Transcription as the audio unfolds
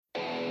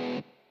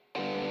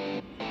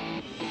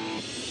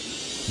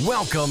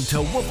Welcome to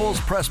Woelfel's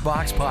Press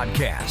Box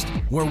Podcast,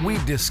 where we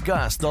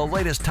discuss the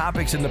latest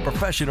topics in the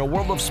professional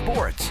world of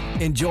sports.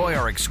 Enjoy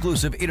our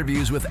exclusive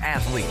interviews with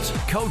athletes,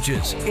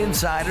 coaches,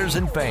 insiders,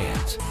 and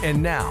fans.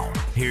 And now,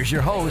 here's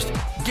your host,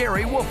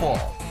 Gary Woelfel.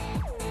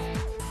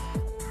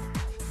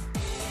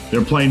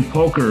 They're playing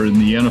poker in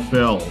the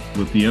NFL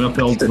with the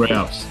NFL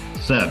drafts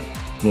set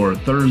for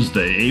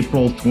Thursday,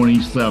 April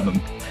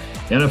 27th.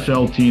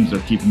 NFL teams are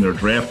keeping their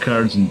draft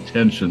cards'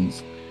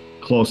 intentions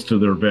close to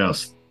their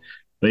vest.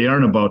 They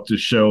aren't about to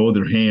show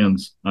their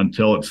hands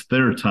until it's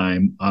their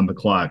time on the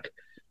clock.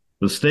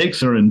 The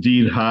stakes are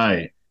indeed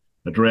high.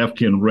 A draft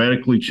can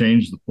radically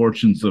change the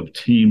fortunes of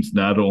teams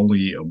not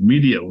only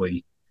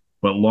immediately,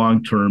 but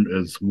long-term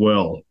as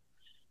well.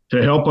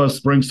 To help us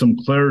bring some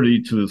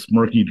clarity to this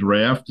murky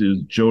draft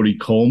is Jody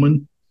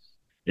Coleman,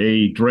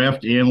 a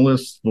draft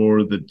analyst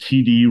for the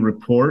TD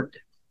Report,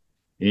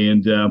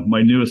 and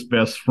my newest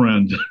best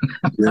friend.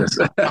 Yes.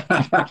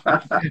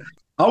 I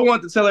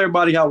want to tell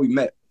everybody how we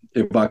met,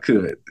 if I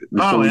could.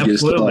 Oh,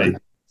 absolutely.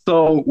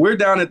 So we're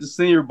down at the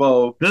Senior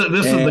Bowl.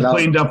 This is the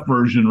cleaned up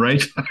version,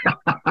 right?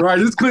 Right,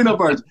 this is cleaned up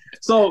version.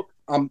 So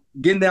I'm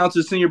getting down to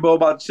the Senior Bowl,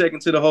 about to check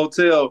into the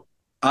hotel.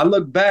 I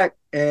look back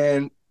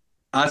and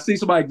I see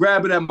somebody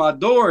grabbing at my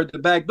door, at the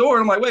back door.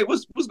 And I'm like, wait,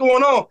 what's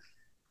going on?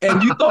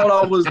 And you thought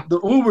I was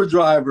the Uber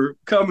driver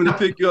coming to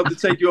pick you up to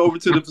take you over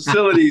to the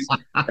facilities.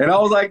 And I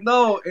was like,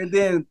 no. And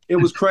then it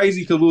was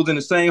crazy because we was in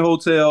the same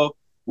hotel.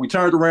 We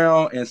turned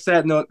around and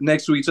sat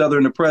next to each other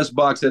in the press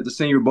box at the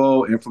Senior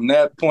Bowl. And from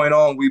that point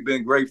on, we've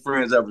been great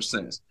friends ever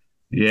since.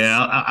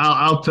 Yeah,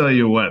 I'll tell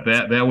you what,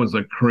 that was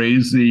a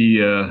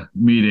crazy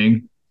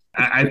meeting.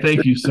 I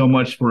thank you so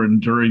much for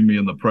enduring me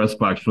in the press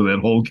box for that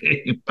whole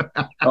game.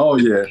 Oh,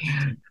 yeah.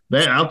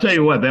 I'll tell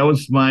you what, that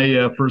was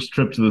my first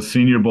trip to the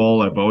Senior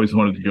Bowl. I've always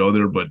wanted to go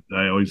there, but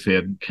I always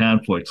had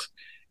conflicts.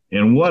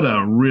 And what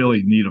a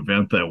really neat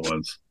event that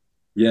was.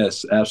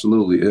 Yes,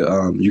 absolutely.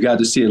 You got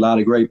to see a lot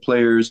of great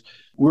players.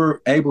 We're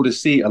able to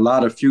see a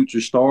lot of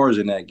future stars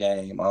in that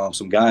game.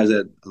 Some guys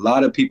that a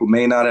lot of people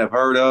may not have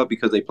heard of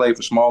because they play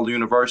for smaller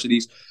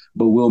universities,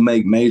 but will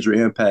make major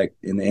impact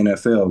in the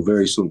NFL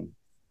very soon.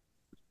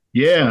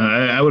 Yeah,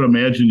 I would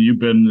imagine you've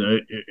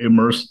been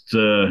immersed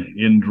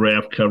in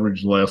draft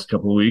coverage the last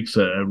couple of weeks.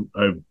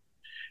 I've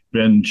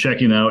been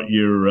checking out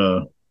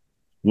your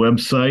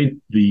website,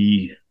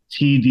 the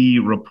TD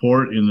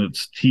Report, and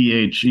it's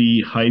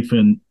THE-TD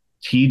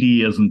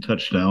as in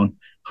touchdown,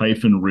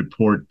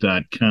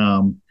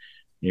 report.com.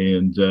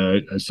 And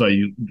I saw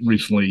you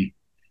recently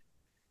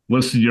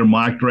listed your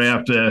mock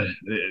draft.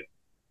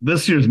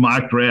 This year's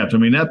mock draft, I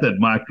mean, not that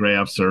mock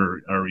drafts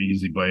are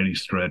easy by any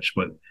stretch,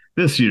 but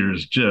this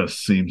year's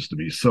just seems to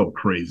be so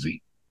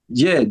crazy.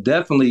 Yeah,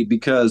 definitely,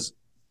 because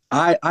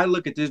I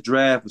look at this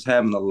draft as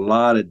having a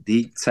lot of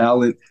deep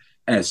talent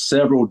at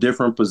several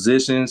different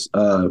positions.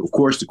 Of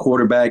course, the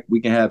quarterback,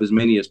 we can have as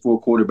many as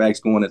 4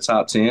 quarterbacks going to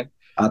top 10.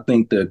 I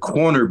think the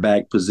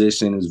cornerback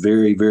position is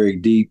very, very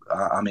deep.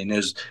 I mean,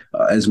 there's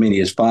as many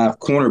as 5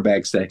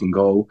 cornerbacks that can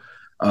go.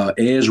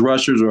 Edge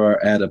rushers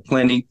are at a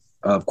plenty,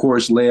 of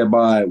course, led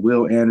by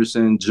Will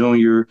Anderson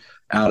Jr.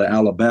 out of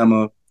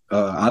Alabama.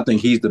 I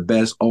think he's the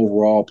best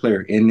overall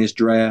player in this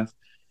draft.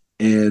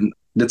 And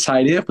the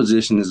tight end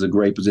position is a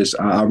great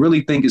position. I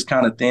really think it's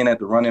kind of thin at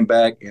the running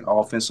back and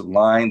offensive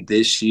line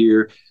this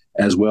year,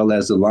 as well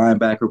as the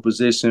linebacker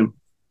position.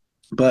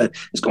 But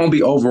it's going to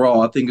be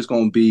overall, I think it's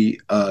going to be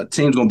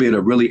teams going to be able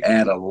to really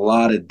add a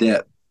lot of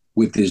depth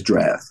with this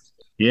draft.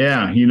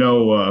 Yeah,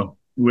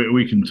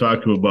 we can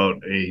talk about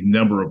a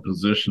number of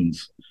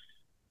positions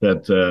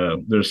that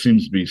there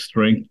seems to be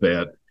strength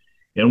at.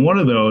 And one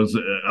of those,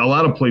 a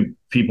lot of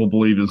people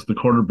believe, is the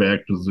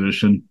quarterback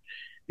position.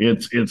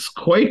 It's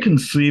quite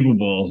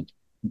conceivable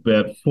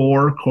that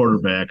 4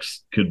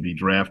 quarterbacks could be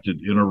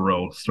drafted in a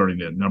row,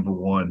 starting at number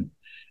 1.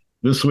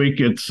 This week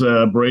it's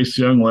Bryce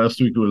Young.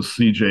 Last week it was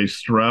C.J.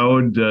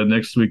 Stroud.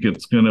 Next week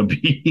it's going to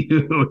be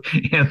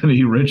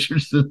Anthony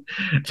Richardson.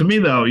 To me,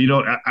 though,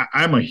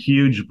 I'm a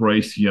huge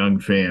Bryce Young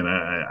fan.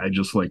 I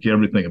just like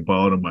everything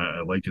about him.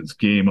 I like his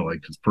game. I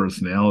like his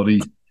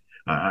personality.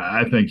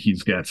 I think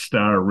he's got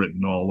star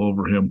written all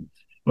over him.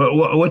 But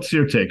what's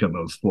your take on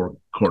those 4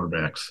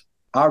 quarterbacks?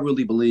 I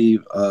really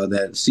believe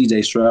that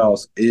C.J. Stroud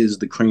is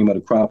the cream of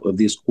the crop of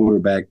this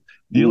quarterback.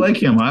 Do you like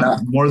him, huh?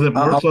 More so than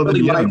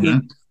the other,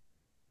 man.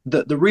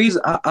 The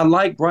reason I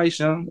like Bryce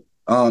Young,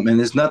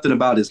 and it's nothing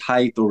about his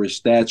height or his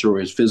stature or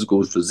his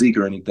physical physique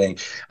or anything.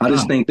 I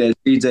just think that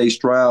C.J.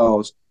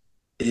 Stroud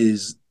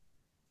is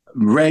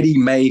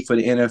ready-made for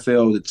the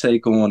NFL to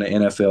take on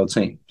an NFL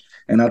team.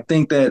 And I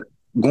think that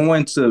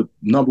going to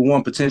number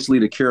 1,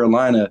 potentially to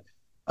Carolina,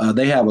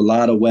 they have a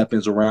lot of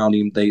weapons around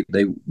him.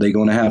 They're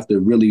going to have to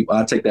really –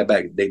 I take that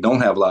back. They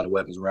don't have a lot of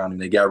weapons around him.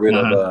 They got rid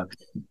of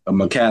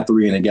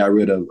McCaffrey, and they got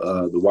rid of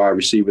the wide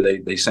receiver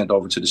they sent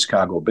over to the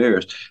Chicago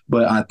Bears.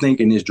 But I think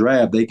in this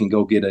draft, they can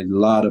go get a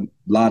lot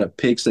of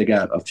picks. They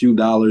got a few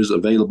dollars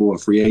available in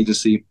free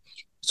agency,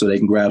 so they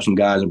can grab some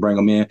guys and bring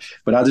them in.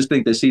 But I just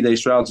think that C.J.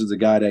 Stroud is a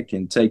guy that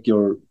can take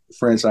your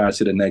franchise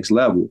to the next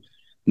level.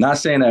 Not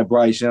saying that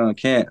Bryce Young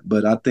can't,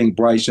 but I think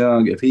Bryce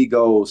Young, if he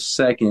goes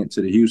second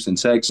to the Houston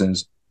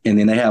Texans and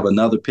then they have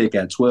another pick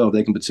at 12,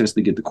 they can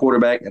potentially get the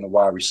quarterback and a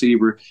wide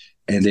receiver,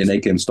 and then they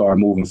can start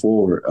moving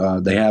forward.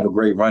 They have a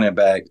great running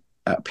back,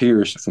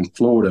 Pierce from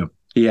Florida.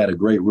 He had a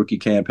great rookie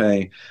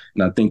campaign,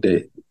 and I think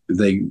that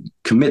they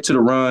commit to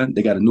the run.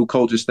 They got a new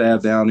coaching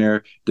staff down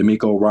there,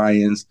 D'Amico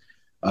Ryans.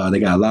 They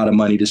got a lot of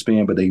money to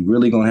spend, but they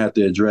really going to have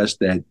to address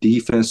that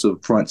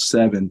defensive front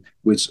seven,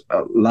 which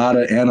a lot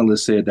of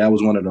analysts said that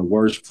was one of the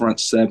worst front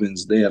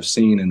sevens they have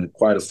seen in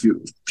quite a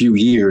few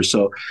years.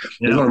 So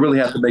they're going to really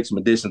have to make some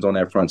additions on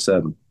that front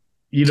seven.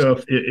 You know,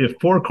 if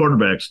four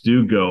quarterbacks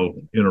do go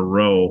in a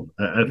row,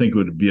 I think it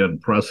would be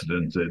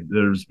unprecedented.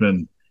 There's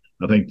been,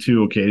 I think,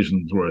 2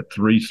 occasions where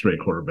 3 straight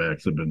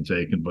quarterbacks have been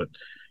taken, but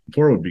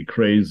 4 would be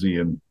crazy.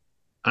 And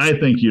I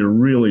think you're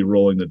really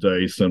rolling the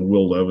dice on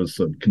Will Levis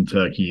of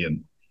Kentucky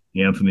and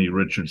Anthony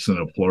Richardson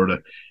of Florida.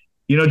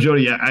 You know,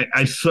 Jody,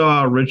 I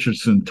saw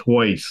Richardson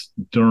twice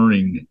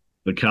during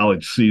the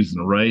college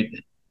season, right?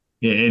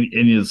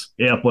 And his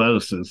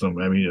athleticism,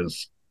 I mean,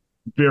 is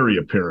very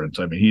apparent.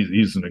 I mean,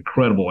 he's an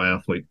incredible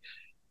athlete.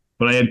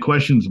 But I had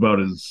questions about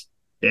his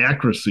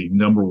accuracy,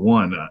 number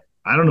one.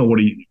 I don't know what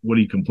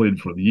he completed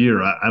for the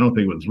year. I don't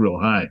think it was real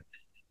high.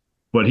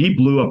 But he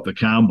blew up the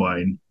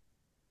combine.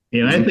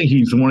 And I think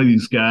he's one of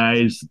these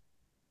guys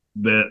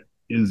that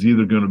is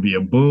either going to be a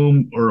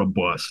boom or a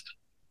bust.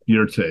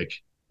 Your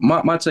take?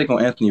 My take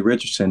on Anthony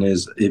Richardson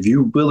is if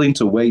you're willing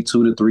to wait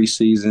 2 to 3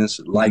 seasons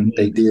like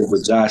they did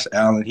with Josh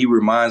Allen, he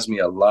reminds me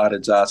a lot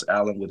of Josh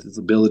Allen with his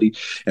ability.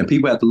 And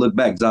people have to look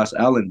back. Josh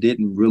Allen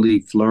didn't really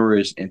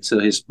flourish until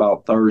his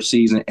about 3rd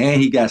season,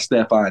 and he got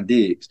Stephon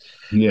Diggs.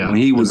 Yeah, when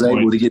he was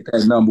able to get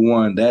that number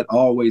one, that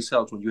always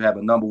helps when you have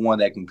a number one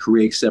that can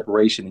create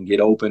separation and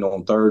get open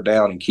on 3rd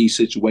down in key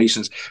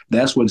situations.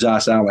 That's what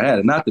Josh Allen had.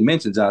 And not to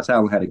mention Josh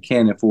Allen had a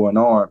cannon for an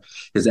arm.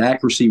 His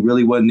accuracy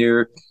really wasn't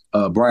there.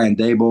 Brian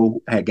Daboll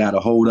had got a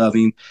hold of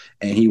him,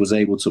 and he was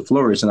able to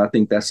flourish. And I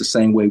think that's the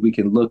same way we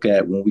can look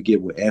at when we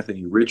get with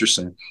Anthony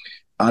Richardson.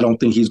 I don't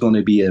think he's going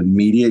to be an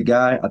immediate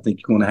guy. I think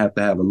you're going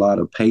to have a lot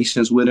of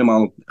patience with him.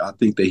 I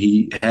think that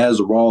he has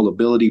a raw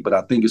ability, but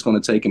I think it's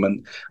going to take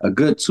him a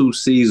good 2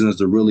 seasons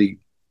to really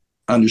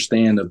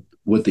understand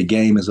what the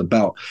game is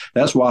about.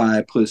 That's why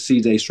I put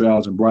C.J.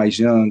 Stroud and Bryce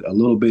Young a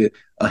little bit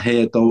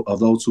ahead of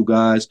those 2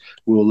 guys,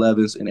 Will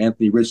Levis and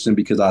Anthony Richardson,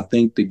 because I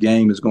think the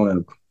game is going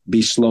to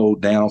be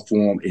slowed down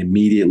for them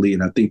immediately.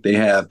 And I think they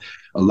have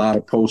a lot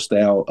of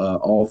pro-style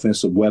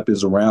offensive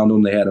weapons around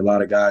them. They had a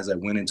lot of guys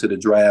that went into the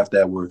draft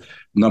that were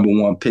number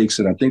 1 picks,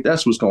 and I think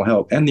that's what's going to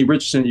help. Anthony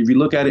Richardson, if you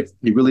look at it,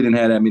 he really didn't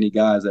have that many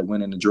guys that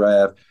went in the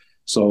draft.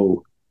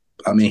 So,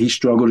 I mean, he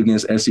struggled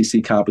against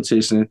SEC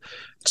competition.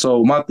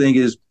 So my thing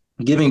is,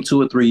 giving 2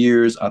 or 3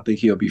 years, I think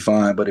he'll be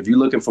fine. But if you're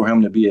looking for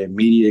him to be an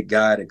immediate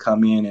guy to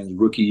come in his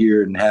rookie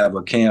year and have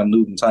a Cam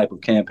Newton type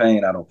of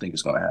campaign, I don't think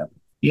it's going to happen.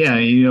 Yeah,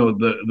 you know,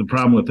 the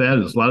problem with that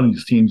is a lot of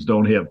these teams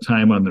don't have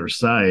time on their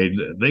side.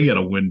 They got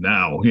to win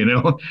now, you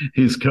know.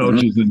 These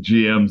coaches and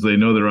GMs, they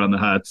know they're on the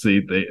hot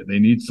seat. They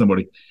need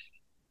somebody.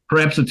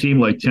 Perhaps a team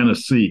like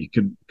Tennessee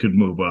could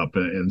move up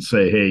and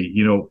say, hey,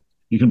 you know,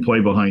 you can play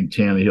behind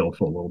Tannehill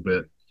for a little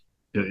bit.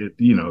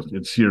 You know,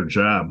 it's your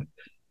job.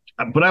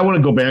 But I want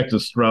to go back to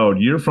Stroud.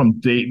 You're from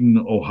Dayton,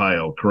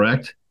 Ohio,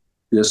 correct?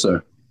 Yes,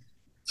 sir.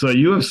 So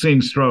you have seen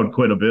Stroud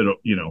quite a bit,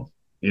 you know,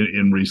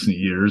 in recent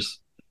years.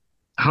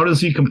 How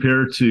does he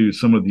compare to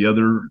some of the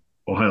other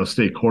Ohio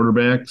State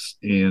quarterbacks,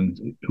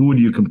 and who would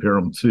you compare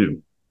him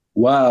to?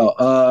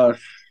 Wow.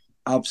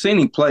 I've seen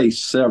him play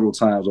several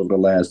times over the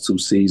last 2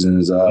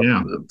 seasons.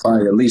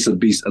 Probably at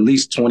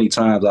least 20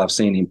 times I've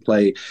seen him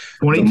play.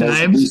 20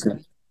 times?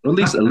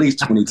 At least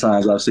 20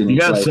 times I've seen him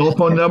play. You got a cell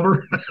phone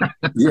number?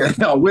 Yeah,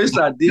 I wish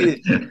I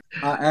did.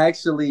 I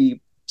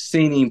actually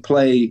seen him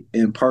play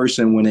in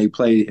person when they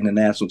played in the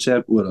national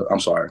championship. I'm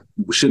sorry,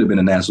 should have been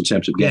a national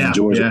championship game.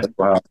 Georgia,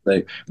 Ohio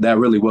State. That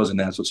really was a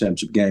national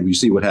championship game. You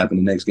see what happened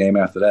the next game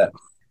after that.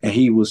 And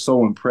he was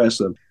so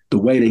impressive. The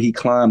way that he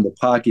climbed the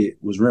pocket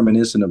was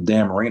reminiscent of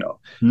Dan Marino.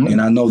 Mm-hmm.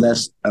 And I know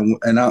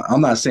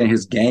I'm not saying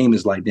his game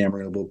is like Dan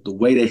Marino, but the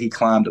way that he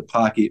climbed the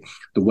pocket,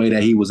 the way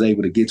that he was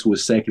able to get to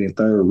his 2nd and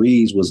 3rd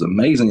reads was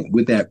amazing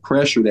with that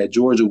pressure that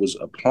Georgia was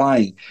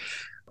applying.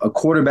 A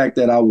quarterback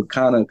that I would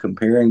kind of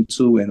compare him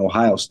to in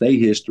Ohio State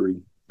history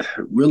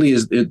really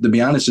is, to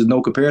be honest, is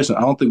no comparison.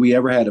 I don't think we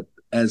ever had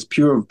as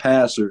pure of a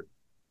passer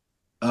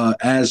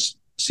as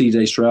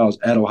C.J. Stroud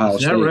at Ohio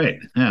State. Is that right?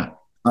 Yeah.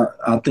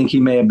 I think he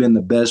may have been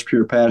the best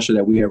pure passer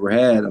that we ever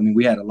had. I mean,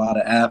 we had a lot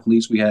of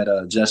athletes. We had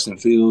Justin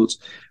Fields,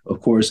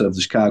 of course, of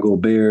the Chicago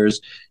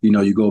Bears. You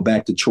know, you go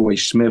back to Troy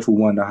Smith, who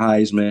won the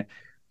Heisman.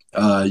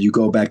 You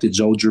go back to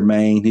Joe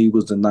Germain. He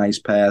was a nice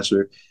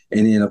passer.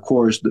 And then, of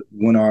course,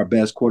 one of our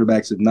best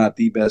quarterbacks, if not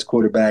the best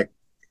quarterback,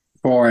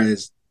 as far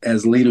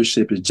as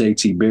leadership, is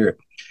J.T. Barrett.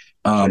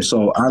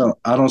 So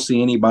I don't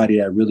see anybody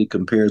that really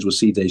compares with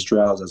C.J.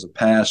 Stroud as a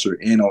passer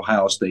in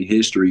Ohio State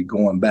history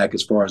going back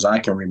as far as I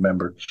can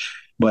remember.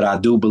 But I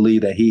do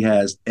believe that he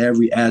has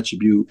every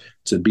attribute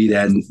to be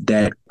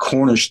that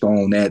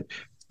cornerstone, that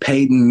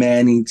Peyton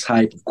Manning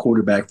type of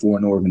quarterback for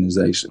an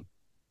organization.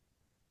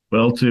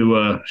 Well,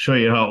 to show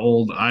you how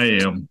old I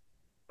am,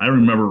 I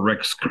remember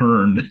Rex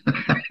Kern.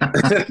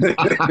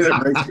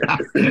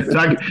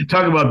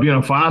 talk about being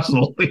a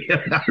fossil.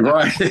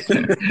 Right.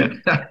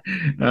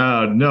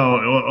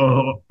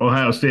 No,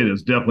 Ohio State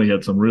has definitely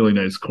had some really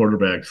nice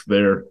quarterbacks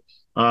there.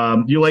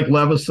 You like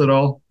Levis at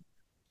all?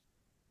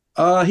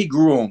 He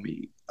grew on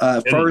me.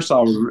 First,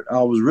 I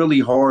was really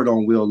hard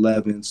on Will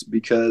Levis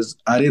because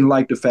I didn't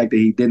like the fact that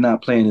he did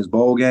not play in his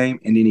bowl game,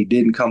 and then he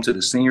didn't come to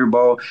the Senior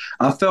Bowl.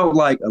 I felt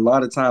like a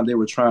lot of times they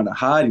were trying to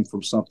hide him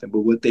from something, but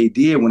what they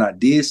did when I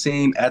did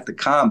see him at the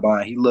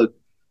combine, he looked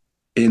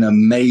in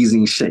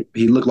amazing shape.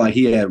 He looked like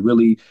he had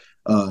really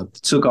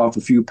took off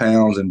a few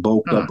pounds and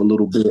bulked up a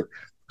little bit.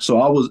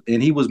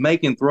 And he was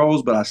making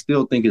throws, but I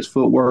still think his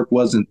footwork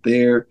wasn't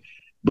there.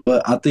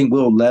 But I think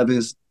Will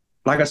Levis,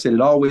 like I said, it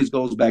always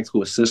goes back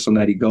to a system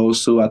that he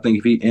goes to. I think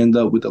if he end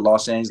up with the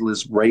Las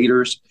Vegas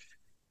Raiders,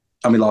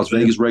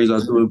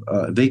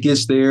 if he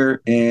gets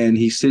there and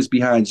he sits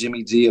behind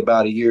Jimmy G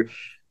about a year,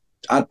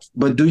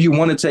 but do you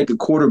want to take a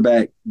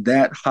quarterback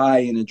that high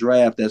in the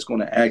draft that's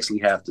going to actually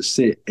have to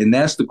sit? And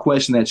that's the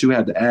question that you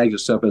have to ask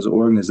yourself as an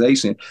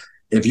organization.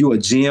 If you're a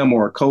GM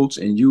or a coach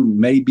and you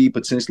may be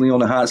potentially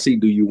on the hot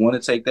seat, do you want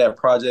to take that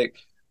project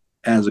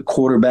as a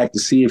quarterback to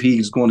see if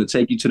he's going to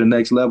take you to the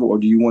next level, or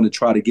do you want to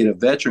try to get a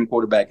veteran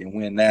quarterback and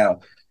win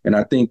now? And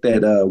I think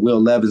that Will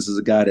Levis is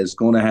a guy that's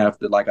going to have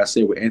to, like I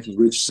said, with Anthony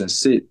Richardson,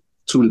 sit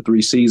 2 to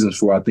 3 seasons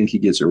before I think he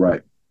gets it right.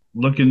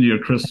 Look into your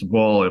crystal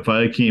ball. If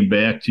I came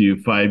back to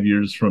you 5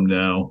 years from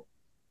now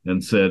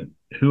and said,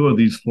 who of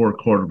these 4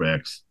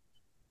 quarterbacks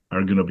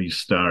are going to be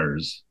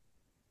stars,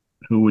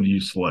 who would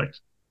you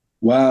select?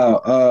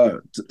 Wow.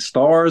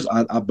 Stars,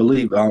 I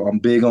believe I'm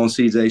big on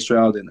CJ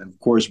Stroud and, of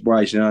course,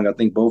 Bryce Young. I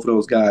think both of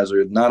those guys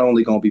are not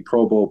only going to be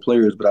Pro Bowl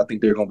players, but I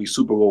think they're going to be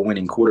Super Bowl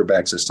winning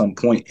quarterbacks at some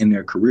point in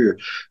their career.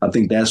 I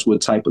think that's what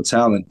type of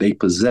talent they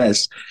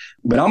possess.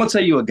 But I'm going to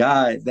tell you a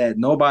guy that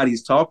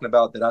nobody's talking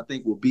about that I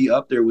think will be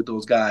up there with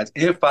those guys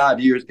in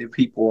 5 years if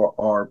people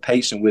are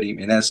patient with him,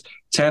 and that's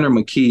Tanner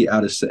McKee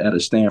out of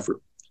Stanford.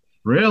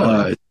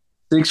 Really?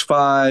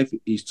 6'5",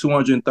 he's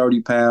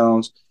 230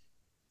 pounds.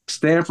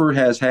 Stanford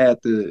has had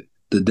the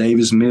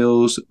Davis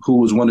Mills, who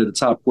was one of the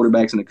top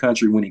quarterbacks in the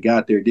country when he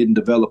got there, didn't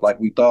develop like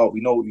we thought.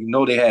 We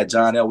know they had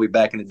John Elway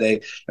back in the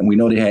day, and we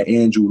know they had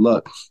Andrew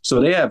Luck. So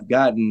they have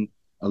gotten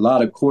a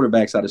lot of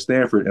quarterbacks out of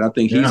Stanford, and I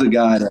think he's a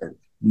guy that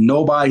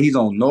he's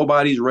on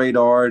nobody's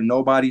radar,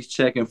 nobody's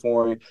checking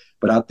for him.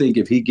 But I think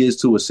if he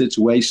gets to a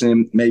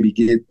situation, maybe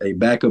get a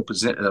backup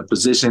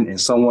position,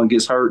 and someone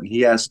gets hurt and he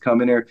has to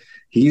come in there,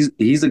 he's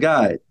a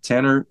guy,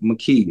 Tanner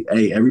McKee.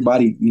 Hey,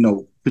 everybody,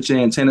 put your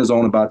antennas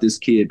on about this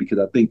kid, because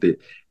I think that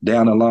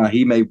down the line,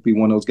 he may be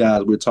one of those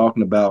guys we're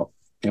talking about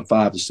in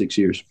 5 to 6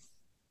 years.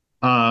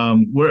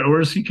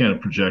 Where is he kind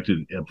of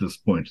projected at this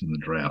point in the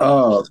draft?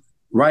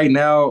 Right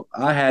now,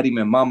 I had him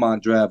in my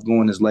mock draft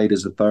going as early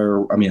as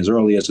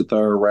the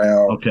third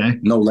round. Okay.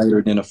 No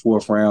later than the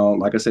 4th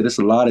round. Like I said, there's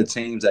a lot of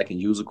teams that can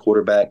use a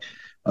quarterback.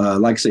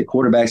 Like I said,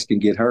 quarterbacks can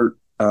get hurt.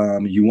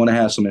 You want to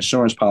have some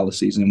insurance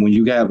policies. And when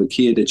you have a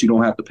kid that you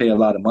don't have to pay a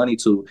lot of money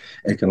to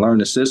and can learn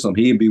the system,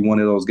 he'd be one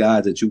of those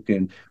guys that you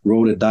can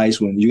roll the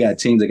dice. When you got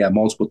teams that got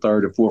multiple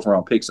 3rd and 4th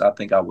round picks, I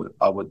think I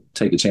would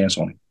take a chance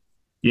on him.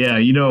 Yeah,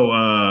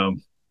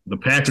 the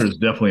Packers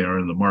definitely are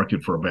in the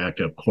market for a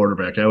backup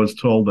quarterback. I was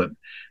told that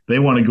they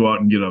want to go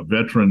out and get a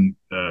veteran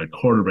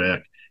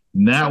quarterback,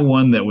 not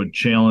one that would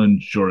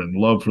challenge Jordan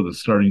Love for the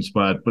starting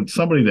spot, but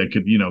somebody that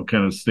could,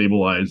 kind of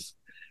stabilize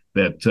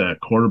that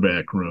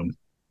quarterback room.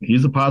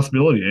 He's a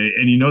possibility.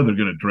 And they're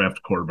going to draft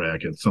a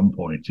quarterback at some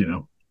point,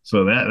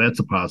 So that's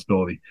a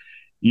possibility.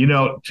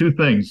 2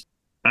 things.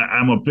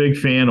 I'm a big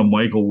fan of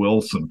Michael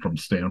Wilson from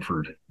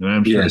Stanford, and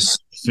I'm sure you've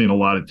seen a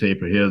lot of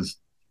tape of his.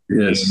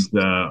 Yes.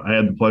 And I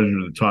had the pleasure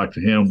to talk to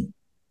him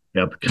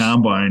at the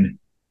Combine.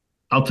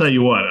 I'll tell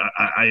you what,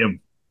 I have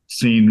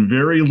seen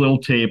very little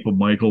tape of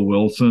Michael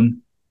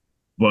Wilson,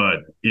 but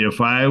if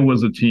I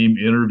was a team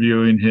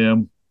interviewing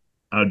him,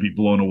 I'd be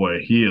blown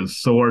away. He is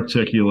so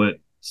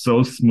articulate,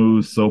 so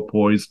smooth, so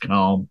poised,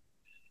 calm.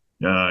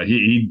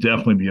 He'd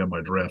definitely be on my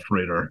draft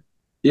radar.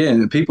 Yeah,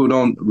 and people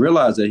don't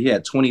realize that he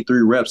had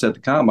 23 reps at the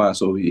Combine.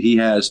 So he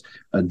has,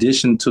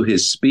 addition to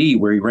his speed,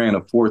 where he ran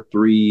a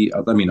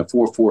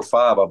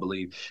 4.45, I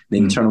believe.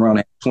 Then he turned around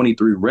and had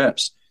 23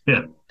 reps.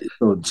 Yeah.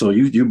 So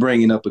you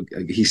bringing up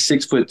he's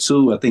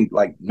 6'2", I think,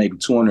 like maybe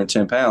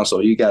 210 pounds.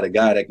 So you got a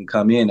guy that can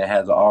come in that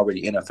has an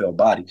already NFL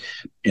body,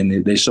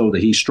 and they show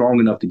that he's strong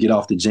enough to get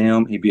off the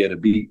jam. He'd be able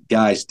to beat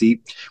guys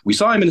deep. We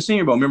saw him in the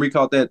Senior Bowl. Remember, he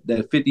caught that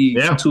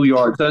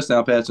 52-yard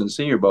touchdown pass in the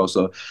Senior Bowl.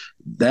 So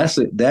that's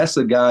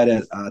a guy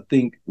that I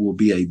think will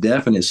be a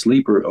definite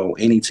sleeper on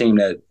any team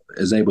that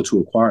is able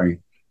to acquire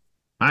him.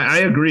 I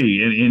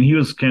agree, and he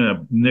was kind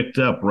of nicked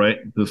up right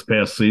this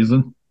past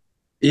season.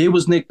 It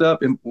was nicked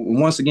up. And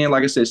once again,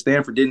 like I said,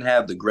 Stanford didn't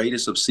have the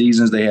greatest of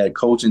seasons. They had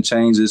coaching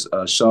changes.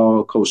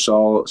 Coach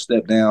Shaw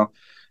stepped down.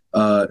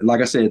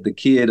 Like I said, the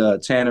kid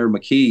Tanner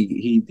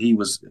McKee, he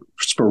was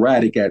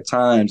sporadic at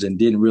times and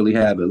didn't really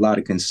have a lot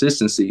of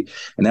consistency,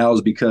 and that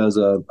was because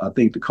of, I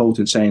think, the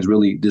coaching change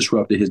really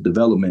disrupted his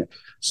development.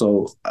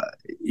 So,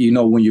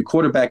 when your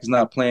quarterback is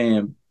not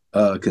playing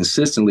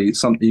consistently,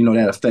 something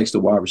that affects the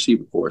wide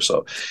receiver core.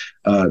 So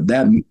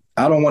that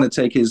I don't want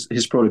to take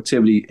his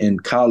productivity in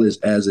college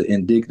as an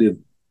indicative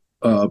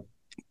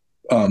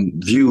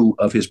view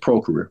of his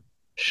pro career.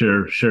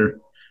 Sure.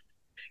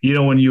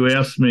 When you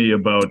asked me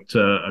about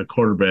a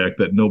quarterback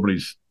that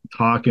nobody's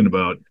talking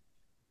about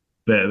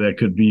that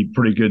could be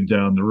pretty good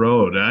down the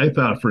road, I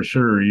thought for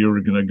sure you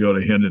were going to go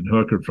to Hendon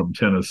Hooker from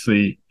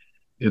Tennessee.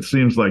 It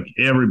seems like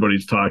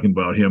everybody's talking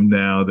about him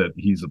now, that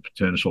he's a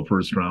potential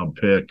first-round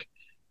pick.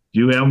 Do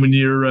you have him in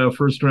your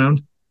first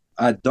round?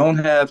 I don't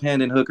have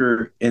Hendon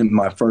Hooker in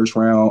my first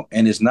round,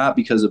 and it's not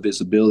because of his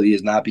ability.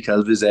 It's not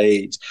because of his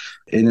age,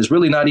 and it's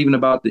really not even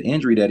about the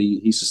injury that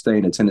he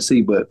sustained at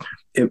Tennessee. But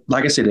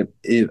like I said,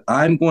 if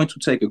I'm going to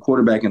take a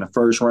quarterback in the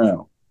first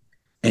round,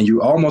 and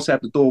you almost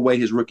have to throw away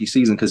his rookie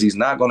season because he's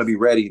not going to be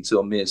ready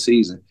until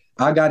mid-season,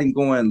 I got him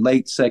going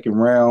late second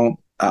round.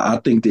 I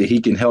think that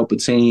he can help a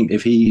team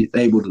if he's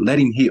able to let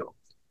him heal.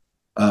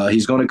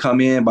 He's going to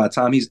come in. By the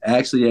time he's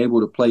actually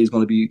able to play, he's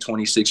going to be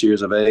 26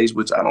 years of age,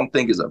 which I don't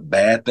think is a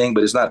bad thing,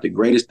 but it's not the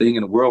greatest thing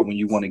in the world when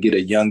you want to get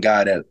a young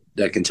guy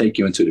that can take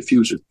you into the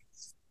future.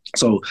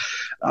 So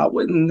I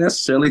wouldn't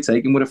necessarily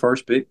take him with a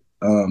first pick.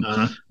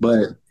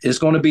 But it's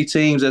going to be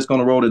teams that's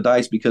going to roll the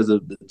dice because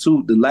of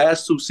the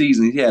last two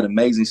seasons. He had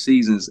amazing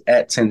seasons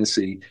at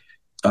Tennessee.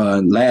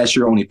 Last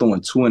year, only throwing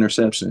 2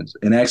 interceptions,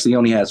 and actually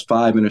only has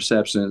 5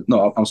 interceptions.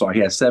 No, I'm sorry,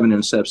 he has 7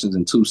 interceptions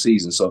in 2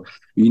 seasons. So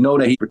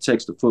that he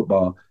protects the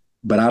football,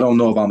 but I don't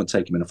know if I'm gonna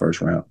take him in the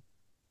first round.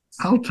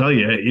 I'll tell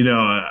you,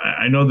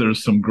 I know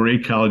there's some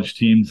great college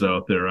teams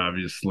out there,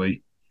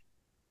 obviously,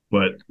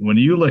 but when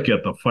you look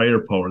at the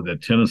firepower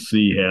that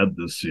Tennessee had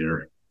this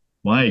year,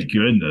 my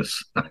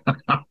goodness,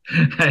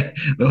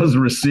 those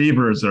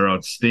receivers are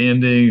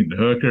outstanding.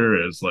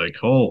 Hooker is like,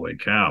 holy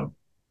cow.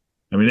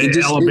 I mean,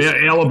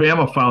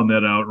 Alabama found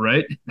that out,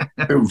 right?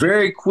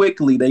 Very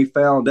quickly, they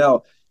found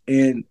out.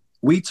 And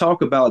we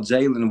talk about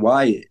Jalen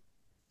Wyatt,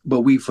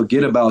 but we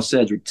forget about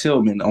Cedric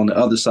Tillman on the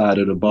other side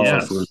of the ball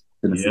for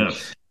Tennessee.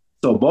 Yes.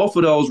 So both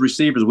of those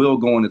receivers will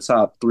go in the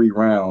top 3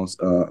 rounds.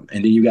 And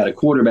then you got a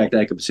quarterback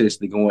that could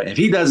potentially go in. If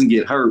he doesn't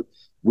get hurt,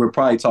 we're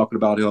probably talking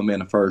about him in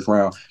the first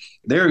round.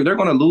 They're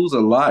going to lose a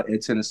lot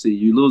at Tennessee.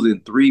 You're losing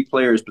 3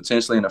 players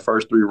potentially in the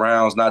first 3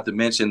 rounds, not to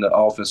mention the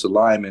offensive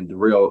lineman,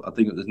 Darrell. I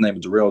think his name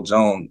is Darrell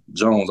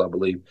Jones, I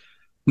believe.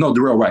 No,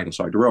 Darrell Wright. I'm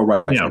sorry, Darrell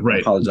Wright. Yeah, right. I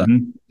apologize.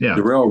 Mm-hmm. Yeah.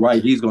 Darrell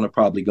Wright, he's going to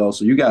probably go.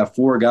 So you got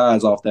 4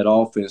 guys off that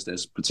offense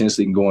that's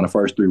potentially can go in the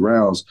first 3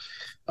 rounds.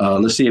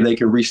 Let's see if they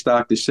can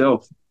restock the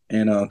shelf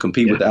and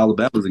compete with the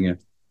Alabamas again.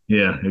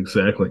 Yeah,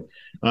 exactly.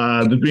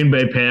 The Green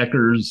Bay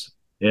Packers,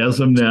 as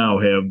of now,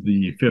 have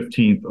the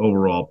 15th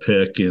overall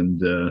pick, and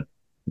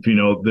if you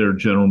know their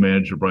general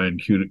manager, Brian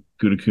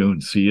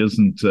Gutekunst, he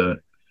isn't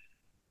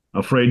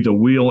afraid to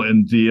wheel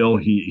and deal.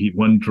 He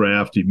won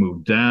draft, he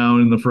moved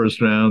down in the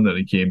first round, then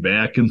he came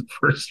back in the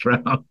first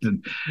round.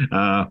 And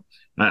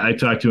I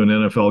talked to an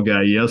NFL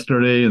guy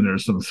yesterday, and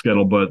there's some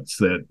scuttlebutts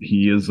that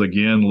he is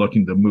again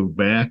looking to move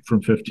back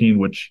from 15,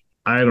 which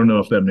I don't know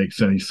if that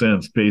makes any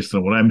sense based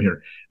on what I'm hearing.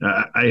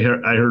 I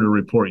heard a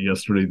report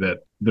yesterday that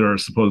there are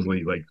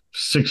supposedly like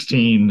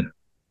 16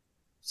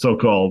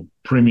 so-called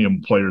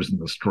premium players in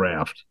this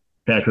draft.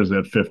 Packers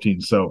at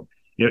 15. So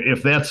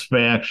if that's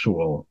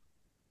factual,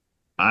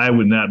 I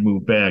would not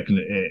move back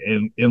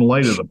in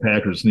light of the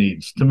Packers'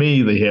 needs. To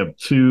me, they have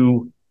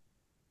 2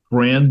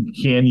 Grand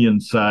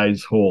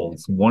Canyon-size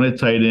holes, one at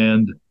tight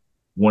end,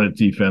 one at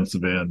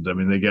defensive end. I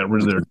mean, they got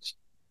rid of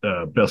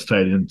their best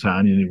tight end,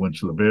 Tanya, and he went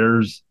to the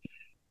Bears.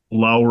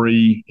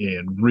 Lowry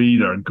and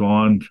Reed are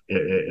gone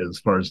as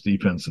far as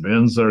defensive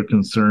ends are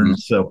concerned.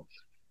 So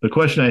the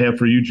question I have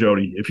for you,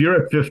 Jody, if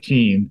you're at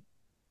 15,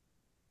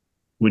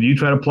 would you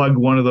try to plug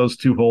one of those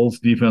 2 holes,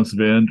 defensive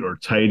end or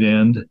tight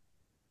end,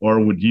 or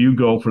would you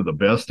go for the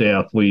best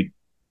athlete?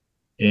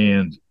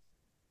 And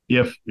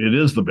if it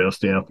is the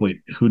best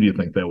athlete, who do you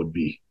think that would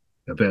be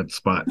at that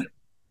spot?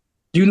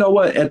 You know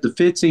what? At the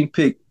 15th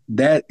pick,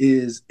 that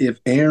is if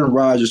Aaron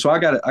Rodgers. So I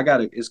got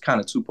it. It's kind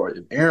of 2 parts.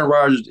 If Aaron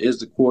Rodgers is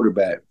the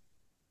quarterback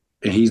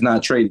and he's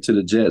not traded to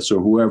the Jets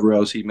or whoever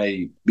else he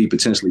may be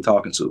potentially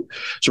talking to,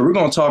 so we're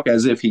going to talk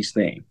as if he's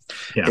staying.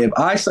 Yeah. If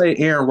I say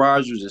Aaron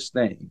Rodgers is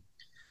staying,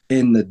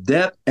 in the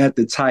depth at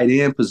the tight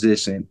end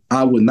position,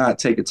 I would not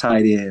take a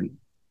tight end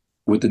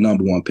with the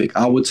number 1 pick.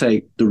 I would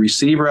take the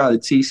receiver out of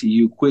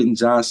TCU, Quentin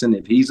Johnson,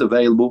 if he's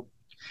available.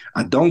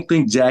 I don't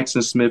think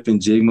Jackson Smith and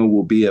Jigma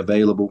will be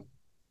available.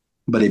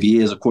 But if he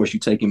is, of course, you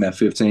take him at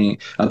 15.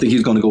 I think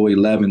he's going to go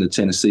 11 to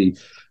Tennessee.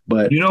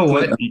 But you know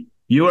what?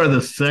 You are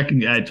the second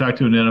guy. I talked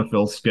to an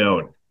NFL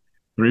scout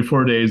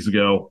 3-4 days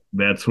ago.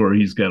 That's where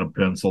he's got a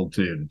pencil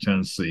to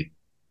Tennessee.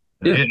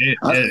 Yeah.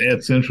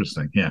 It's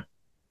interesting. Yeah.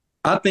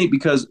 I think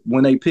because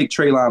when they picked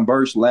Treylon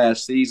Burks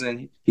last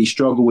season, he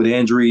struggled with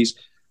injuries.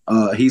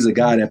 He's a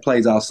guy that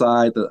plays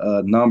outside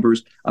the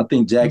numbers. I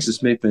think Jackson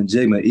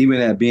Smith-Njigba,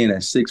 even at being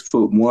at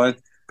 6'1",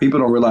 people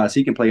don't realize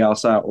he can play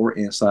outside or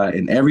inside.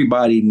 And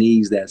everybody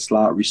needs that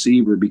slot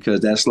receiver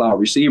because that slot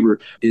receiver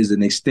is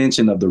an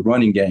extension of the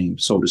running game,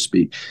 so to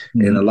speak.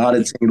 Mm-hmm. And a lot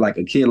of teams, like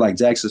a kid like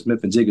Jackson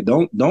Smith-Njigba,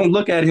 don't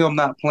look at him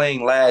not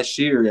playing last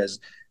year as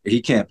he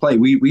can't play.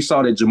 We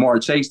saw that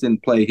Jamar Chase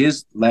didn't play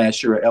his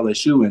last year at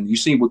LSU, and you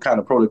see what kind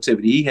of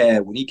productivity he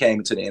had when he came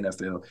into the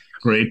NFL.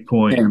 Great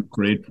point.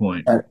 Great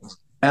point.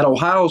 At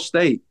Ohio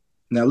State,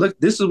 now look,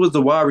 this was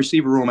the wide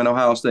receiver room at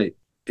Ohio State.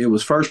 It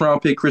was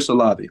first-round pick Chris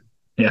Olave.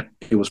 Yeah.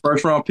 It was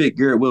first-round pick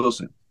Garrett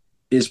Wilson.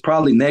 It's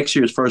probably next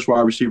year's first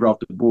wide receiver off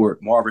the board,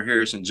 Marvin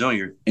Harrison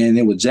Jr., and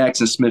it was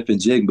Jackson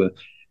Smith-Njigba.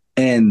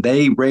 And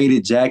they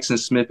rated Jackson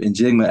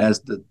Smith-Njigba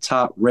as the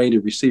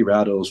top-rated receiver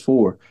out of those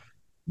four.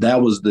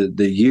 That was the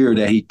year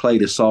that he played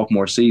his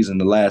sophomore season.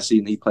 The last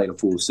season he played a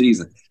full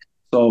season.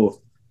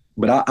 So,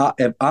 but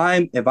if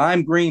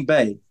I'm Green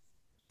Bay,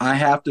 I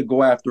have to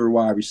go after a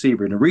wide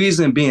receiver. And the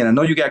reason being, I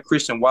know you got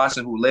Christian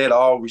Watson, who led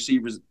all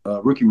receivers,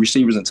 rookie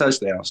receivers in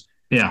touchdowns.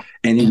 Yeah.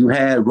 And then you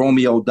had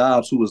Romeo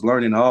Doubs, who was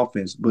learning the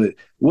offense. But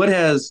what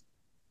has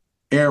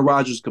Aaron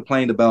Rodgers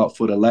complained about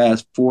for the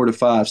last 4 to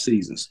 5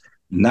 seasons?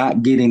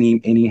 Not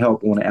getting any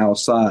help on the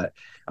outside.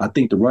 I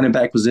think the running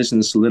back position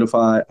is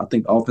solidified. I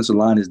think the offensive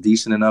line is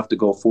decent enough to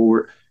go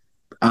forward.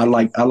 I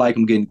like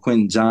him getting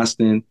Quentin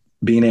Johnston,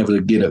 being able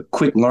to get a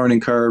quick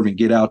learning curve and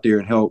get out there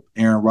and help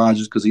Aaron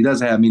Rodgers because he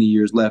doesn't have many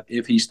years left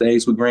if he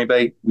stays with Green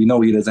Bay. We know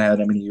he doesn't have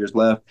that many years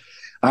left.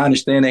 I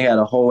understand they had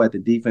a hole at the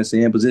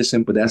defensive end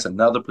position, but that's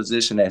another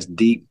position that's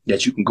deep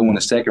that you can go in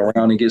the second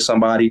round and get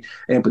somebody,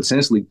 and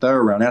potentially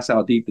third round. That's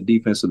how deep the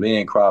defensive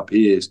end crop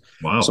is.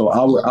 Wow. So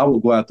I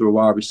would go after a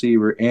wide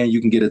receiver, and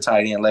you can get a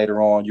tight end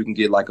later on. You can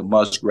get like a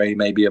Musgrave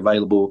maybe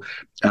available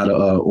out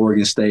of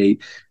Oregon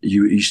State.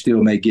 You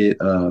still may get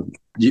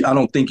I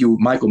don't think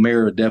Michael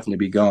Mayer would definitely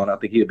be gone. I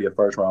think he'll be a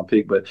first-round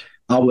pick, but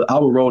I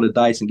would roll the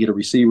dice and get a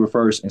receiver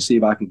first and see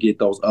if I can get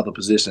those other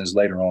positions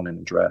later on in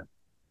the draft.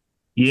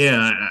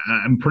 Yeah,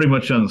 I'm pretty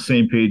much on the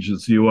same page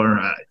as you are.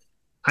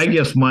 I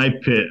guess my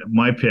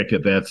pick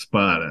at that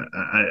spot,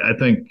 I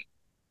think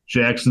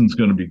Jackson's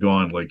going to be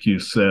gone, like you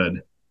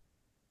said.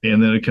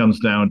 And then it comes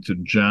down to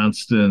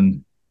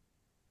Johnston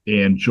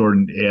and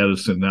Jordan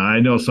Addison. Now, I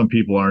know some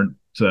people aren't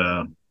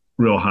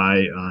real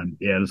high on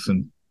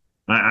Addison.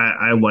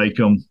 I like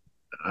him.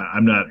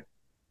 I'm not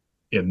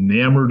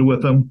enamored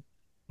with him,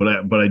 but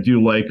I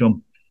do like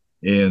him.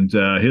 And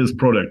his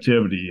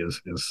productivity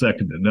is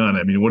second to none.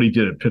 I mean, what he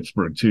did at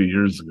Pittsburgh 2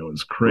 years ago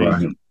is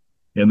crazy. Right.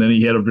 And then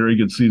he had a very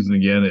good season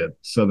again at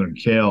Southern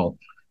Cal.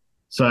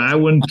 So I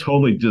wouldn't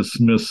totally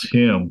dismiss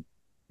him.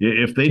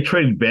 If they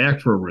traded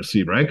back for a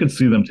receiver, I could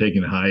see them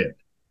taking Hyatt.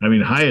 I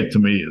mean, Hyatt to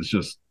me is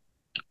just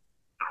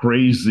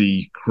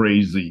crazy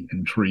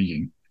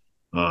intriguing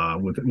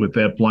with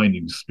that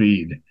blinding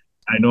speed.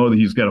 I know that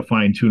he's got to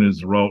fine-tune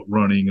his route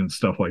running and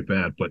stuff like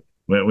that, but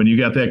when you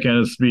got that kind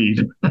of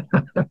speed.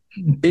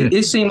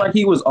 it seemed like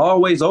he was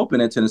always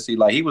open at Tennessee.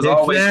 Like he was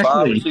always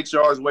 5 or 6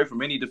 yards away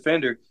from any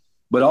defender.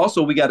 But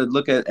also we got to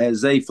look at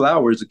Zay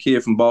Flowers, a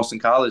kid from Boston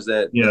College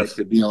that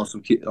could be on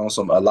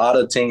a lot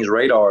of teams'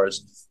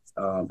 radars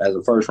as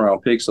a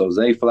first-round pick. So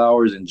Zay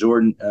Flowers and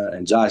Jordan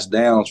and Josh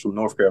Downs from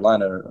North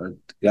Carolina are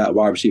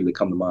wide receivers that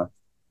come to mind.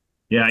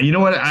 Yeah, you know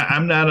what?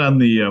 I'm not on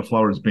the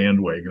Flowers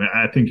bandwagon.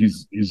 I think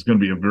he's going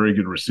to be a very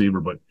good receiver,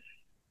 but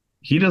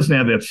he doesn't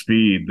have that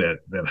speed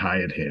that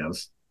Hyatt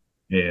has.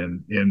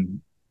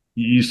 And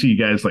you see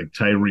guys like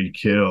Tyreek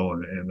Hill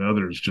and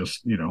others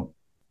just,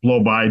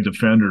 blow by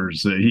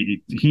defenders.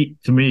 He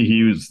to me,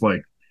 he was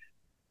like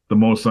the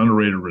most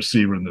underrated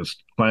receiver in this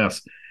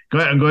class.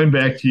 Going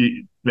back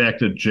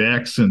to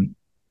Jackson,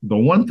 the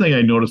one thing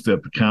I noticed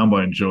at the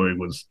combine, Joey,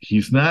 was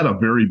he's not a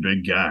very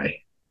big guy.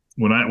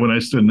 When I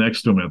stood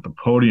next to him at the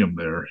podium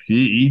there,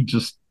 he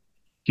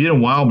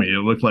didn't wow me. It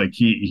looked like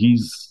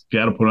he's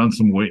got to put on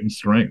some weight and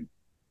strength.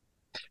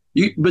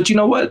 But you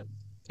know what?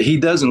 He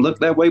doesn't look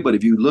that way. But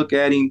if you look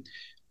at him,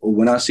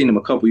 when I seen him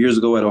a couple years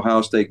ago at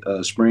Ohio State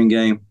spring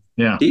game,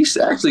 he's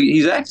actually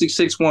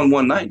 6'1",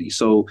 190.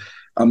 So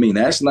I mean,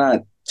 that's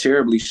not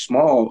terribly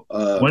small.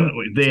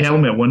 When they have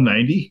him at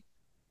 190?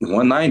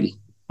 190.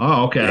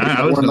 Oh, okay.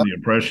 I was under the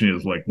impression he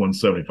was like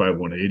 175,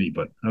 180,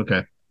 but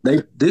okay.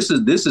 This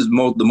is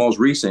the most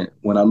recent.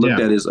 When I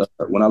looked at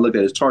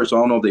his chart, so I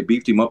don't know if they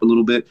beefed him up a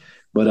little bit,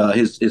 but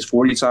his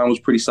 40 time was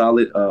pretty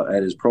solid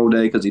at his pro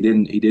day because he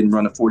didn't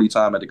run a 40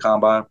 time at the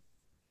combine.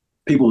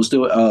 People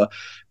still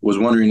was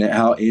wondering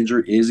how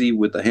injured is he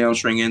with the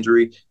hamstring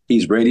injury.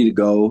 He's ready to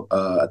go.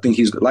 I think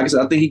like I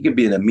said, I think he could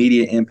be an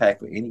immediate impact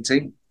for any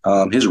team.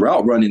 His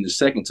route running is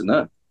second to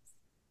none.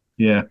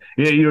 Yeah.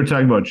 You were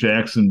talking about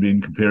Jackson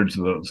being compared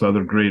to those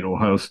other great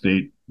Ohio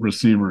State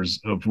receivers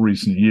of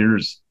recent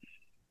years.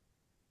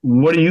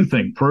 What do you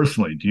think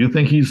personally? Do you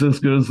think he's as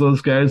good as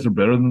those guys or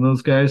better than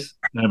those guys?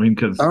 I mean,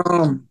 because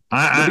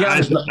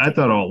I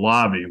thought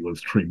Olave was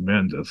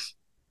tremendous.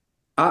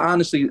 I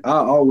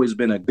always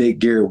been a big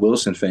Garrett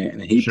Wilson fan,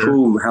 and he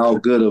proved how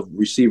good of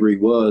receiver he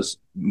was,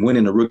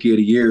 winning the Rookie of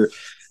the Year.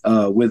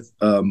 with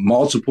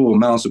multiple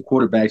amounts of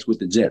quarterbacks with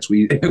the Jets.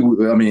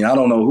 I mean, I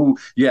don't know who.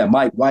 You had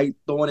Mike White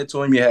throwing it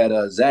to him. You had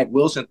Zach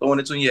Wilson throwing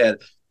it to him. You had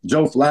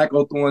Joe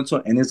Flacco throwing it to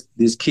him. And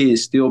this kid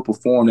still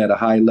performed at a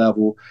high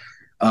level.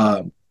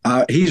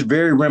 He's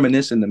very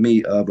reminiscent to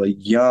me of a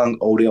young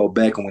Odell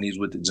Beckham when he's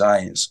with the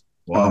Giants.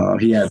 Wow.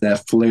 He has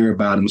that flair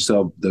about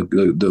himself,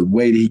 the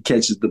way that he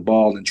catches the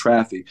ball in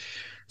traffic.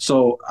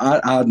 So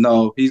I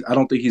know I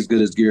don't think he's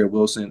good as Garrett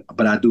Wilson,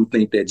 but I do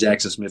think that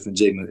Jackson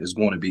Smith-Njigba is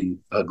going to be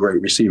a great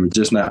receiver.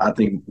 Just now, I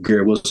think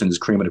Garrett Wilson is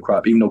cream of the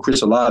crop. Even though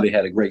Chris Olave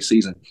had a great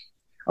season,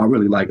 I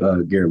really like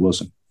Garrett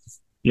Wilson.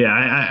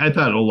 Yeah, I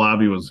thought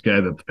Olave was the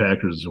guy that the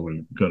Packers were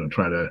going to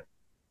try to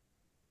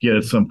get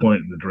at some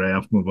point in the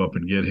draft, move up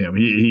and get him.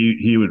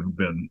 He would have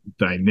been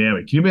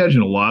dynamic. Can you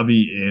imagine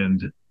Olave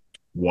and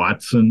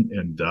Watson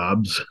and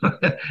Dobbs?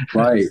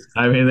 Right.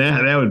 I mean,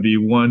 that would be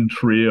one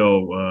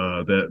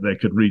trio that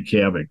could wreak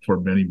havoc for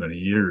many, many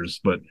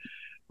years. But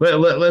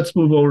let's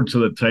move over to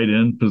the tight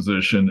end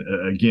position.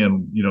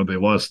 Again, they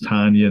lost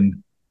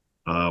Tanyan.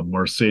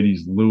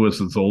 Mercedes Lewis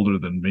is older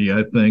than me,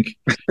 I think,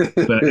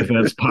 if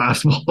that's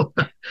possible.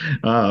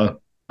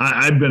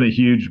 I've been a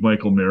huge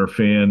Michael Mayer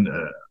fan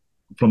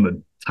from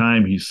the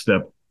time he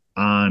stepped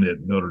on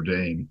at Notre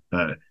Dame.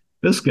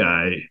 This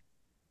guy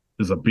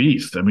is a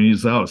beast. I mean,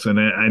 he's out. And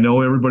I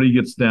know everybody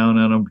gets down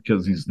on him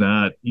because he's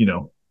not,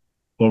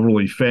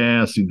 overly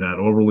fast. He's not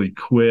overly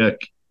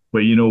quick. But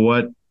you know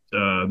what?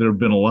 There have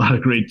been a lot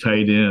of great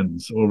tight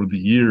ends over the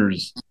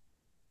years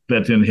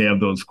that didn't have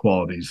those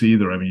qualities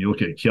either. I mean, you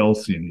look at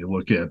Kelsey and you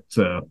look at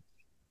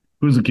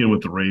who's the kid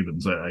with the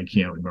Ravens? I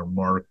can't remember.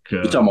 Mark.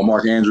 You're talking about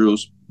Mark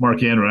Andrews?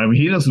 Mark Andrews. I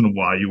mean, he doesn't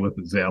wow you with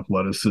his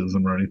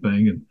athleticism or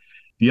anything. And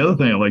the other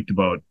thing I liked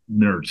about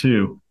Mayer,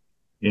 too,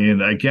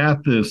 and I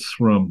got this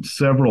from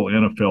several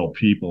NFL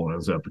people when I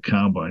was at the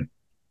Combine.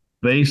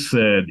 They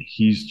said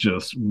he's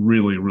just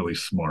really, really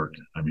smart.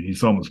 I mean,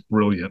 he's almost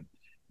brilliant.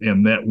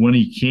 And that when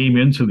he came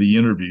into the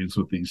interviews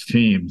with these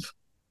teams,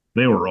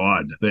 they were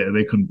awed.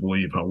 They couldn't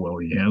believe how well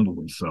he handled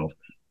himself.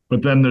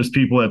 But then there's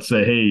people that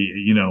say,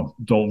 hey,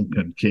 Dalton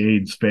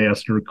Kincaid's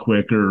faster,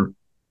 quicker,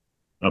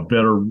 a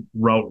better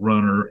route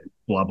runner,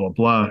 blah, blah,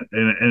 blah.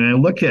 And I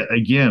look at,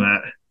 again,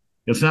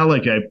 it's not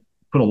like I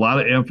put a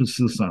lot of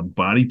emphasis on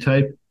body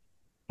type,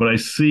 but I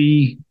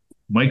see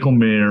Michael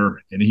Mayer,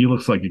 and he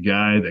looks like a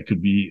guy that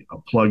could be a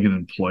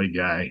plug-in-and-play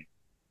guy.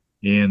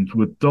 And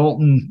with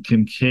Dalton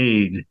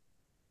Kincaid,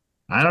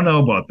 I don't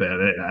know about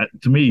that.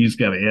 To me, he's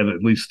got to add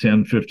at least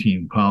 10,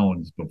 15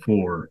 pounds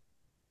before,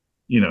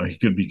 he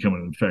could become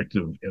an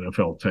effective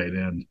NFL tight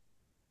end.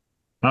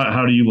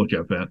 How do you look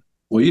at that?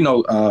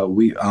 Well,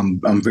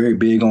 I'm very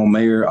big on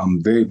Mayer.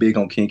 I'm very big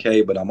on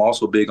Kincaid, but I'm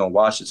also big on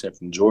Washington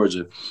from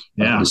Georgia.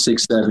 Yeah. The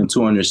 6'7",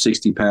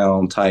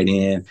 260-pound tight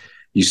end.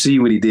 You see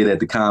what he did at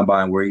the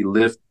Combine where he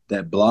lifted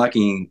that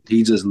blocking.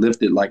 He just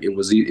lifted like it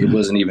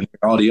wasn't even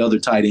all the other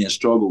tight ends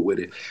struggled with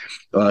it.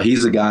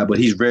 He's a guy, but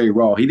he's very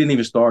raw. He didn't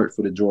even start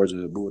for the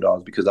Georgia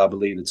Bulldogs because I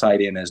believe the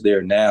tight end that's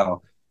there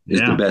now is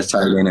the best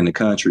tight end in the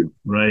country.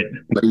 Right.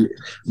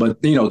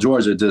 But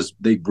Georgia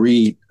they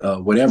breed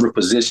whatever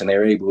position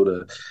they're able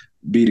to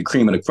be the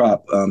cream of the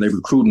crop. They're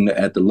recruiting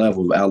at the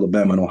level of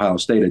Alabama and Ohio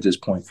State at this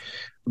point.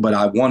 But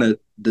I wanted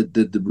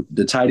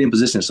the tight end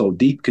position so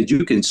deep because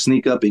you can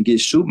sneak up and get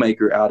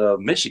Shoemaker out of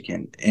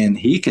Michigan, and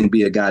he can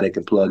be a guy that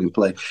can plug and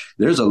play.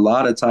 There's a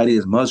lot of tight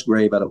ends.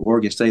 Musgrave out of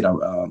Oregon State.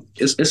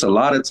 It's a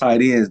lot of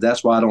tight ends.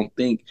 That's why I don't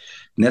think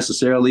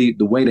necessarily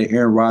the way that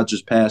Aaron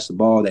Rodgers passed the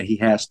ball that he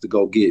has to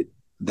go get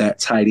that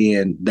tight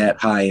end that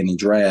high in the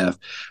draft.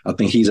 I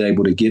think he's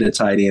able to get a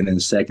tight end in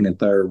the second and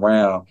third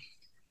round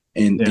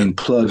and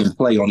plug and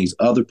play on these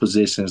other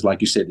positions,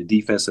 like you said, the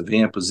defensive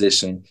end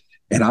position.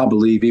 And I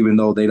believe even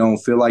though they don't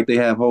feel like they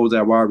have holes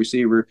at wide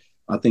receiver,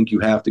 I think you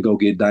have to go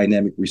get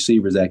dynamic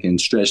receivers that can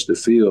stretch the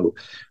field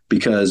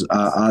because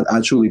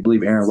I truly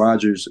believe Aaron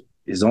Rodgers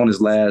is on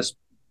his last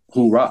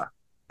hoorah.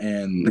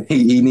 And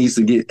he needs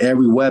to get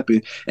every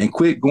weapon and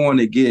quit going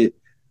to get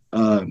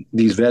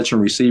these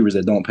veteran receivers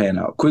that don't pan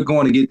out. Quit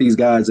going to get these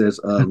guys as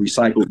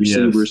recycled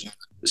receivers.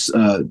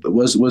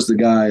 What's the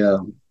guy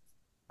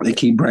they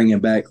keep bringing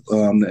back?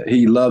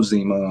 He loves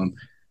him.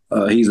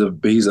 He's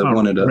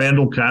one of the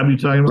Randall Cobb. You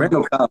talking about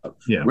Randall Cobb?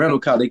 Yeah, Randall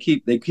Cobb. They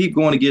keep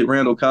going to get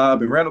Randall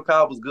Cobb, and Randall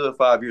Cobb was good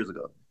 5 years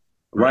ago.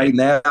 Right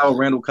now,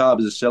 Randall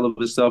Cobb is a shell of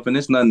himself, and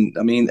it's nothing.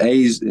 I mean,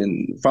 A's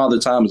and Father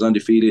Time is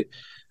undefeated.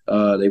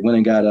 They went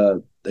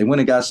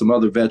and got some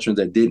other veterans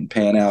that didn't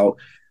pan out.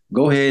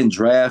 Go ahead and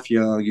draft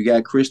young. You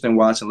got Christian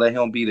Watson. Let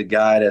him be the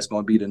guy that's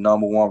going to be the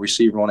number one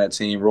receiver on that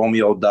team.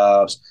 Romeo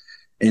Dobbs.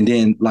 And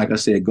then, like I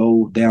said,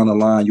 go down the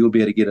line. You'll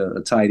be able to get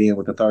a tight end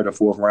with a third or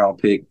fourth round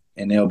pick,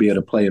 and they'll be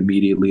able to play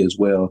immediately as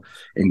well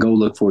and go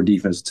look for a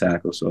defensive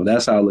tackle. So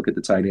that's how I look at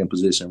the tight end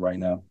position right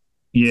now.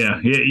 Yeah,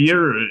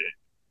 you're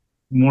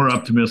more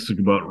optimistic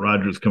about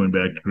Rodgers coming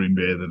back to Green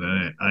Bay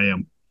than I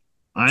am.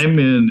 I'm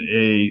in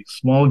a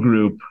small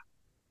group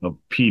of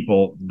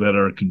people that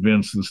are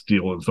convinced this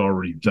deal is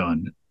already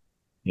done.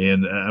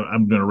 And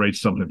I'm going to write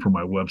something for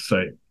my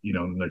website, in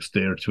the next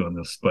day or two on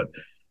this. But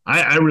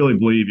I really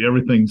believe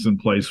everything's in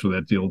place for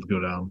that deal to go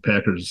down.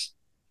 Packers,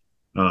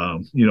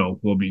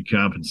 will be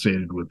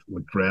compensated with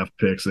draft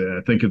picks.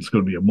 I think it's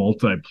going to be a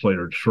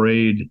multiplayer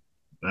trade.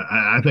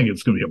 I think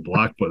it's going to be a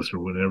blockbuster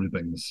when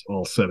everything's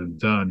all said and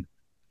done.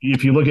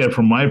 If you look at it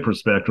from my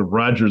perspective,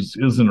 Rodgers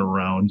isn't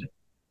around.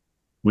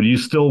 Would you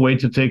still wait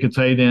to take a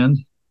tight end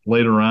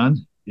later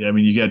on? Yeah, I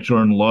mean, you got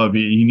Jordan Love.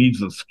 He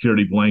needs a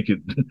security blanket,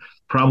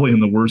 probably in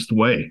the worst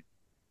way.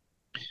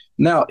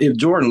 Now, if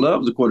Jordan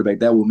Love's the quarterback,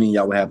 that would mean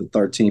y'all would have the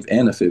 13th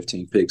and the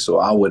 15th pick. So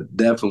I would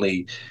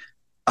definitely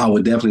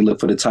look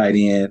for the tight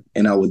end,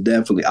 and I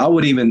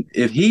would even,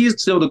 if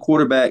he's still the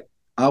quarterback,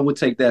 I would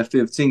take that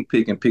 15th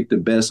pick and pick the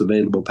best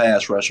available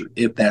pass rusher.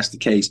 If that's the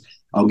case,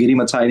 I'll get him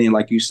a tight end,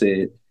 like you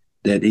said,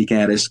 that he can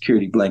have a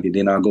security blanket.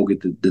 Then I'll go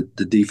get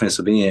the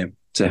defensive end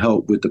to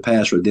help with the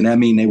pass rush. Then that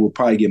means they will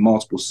probably get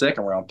multiple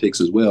second-round picks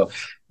as well.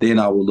 Then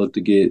I will look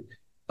to get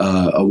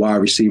a wide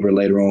receiver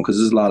later on, because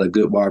there's a lot of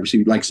good wide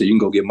receivers. Like I said, you can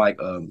go get Mike,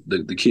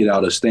 the kid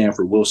out of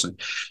Stanford, Wilson.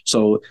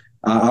 So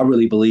I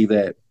really believe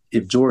that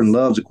if Jordan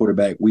Love's a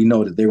quarterback, we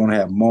know that they're going to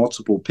have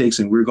multiple picks,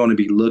 and we're going to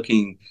be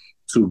looking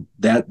to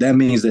that. That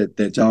means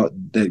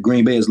that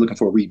Green Bay is looking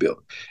for a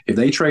rebuild. If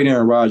they trade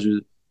Aaron Rodgers,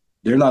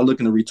 they're not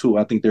looking to retool.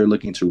 I think they're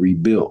looking to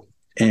rebuild.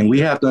 And we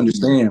have to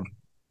understand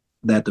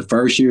that the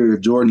first year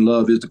Jordan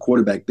Love is the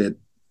quarterback, that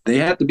they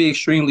have to be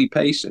extremely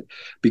patient,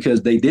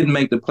 because they didn't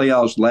make the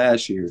playoffs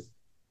last year.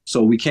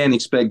 So we can't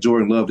expect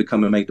Jordan Love to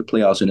come and make the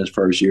playoffs in his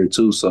first year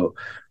too. So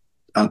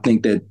I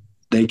think that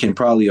they can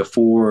probably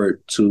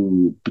afford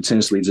to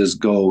potentially just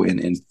go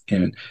and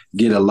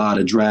get a lot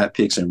of draft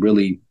picks and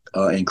really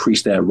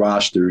increase that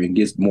roster and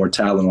get more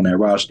talent on that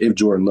roster if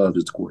Jordan Love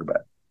is the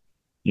quarterback.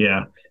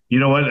 Yeah. You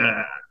know what?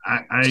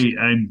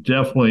 I'm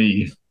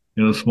definitely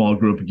in a small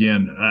group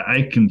again.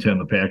 I contend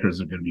the Packers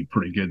are going to be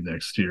pretty good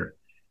next year,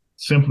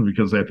 simply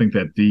because I think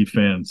that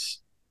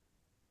defense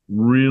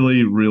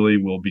really, really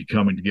will be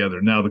coming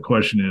together. Now, the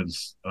question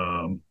is,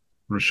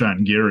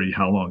 Rashawn Gary,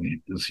 how long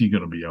is he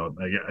going to be out?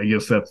 I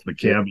guess that's the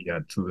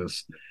caveat to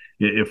this.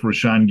 If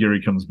Rashawn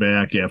Gary comes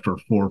back after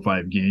 4 or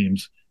 5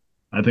 games,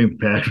 I think the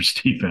Packers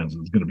defense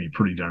is going to be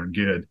pretty darn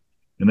good,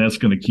 and that's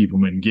going to keep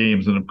them in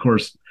games. And of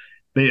course,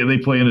 they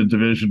play in a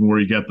division where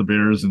you got the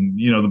Bears, and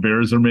the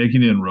Bears are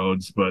making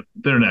inroads, but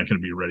they're not going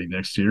to be ready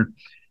next year.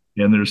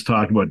 And there's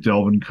talk about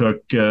Dalvin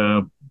Cook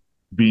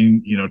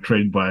being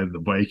traded by the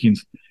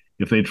Vikings.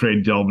 If they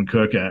trade Dalvin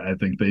Cook, I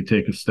think they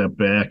take a step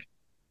back.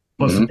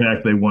 Plus the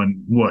fact they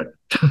won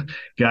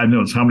God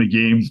knows how many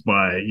games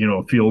by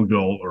a field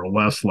goal or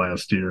less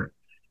last year.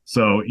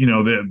 So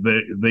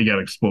they got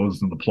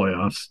exposed in the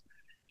playoffs.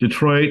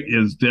 Detroit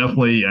is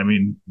definitely,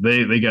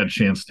 they got a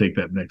chance to take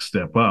that next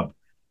step up.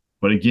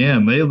 But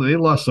again, they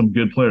lost some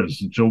good players.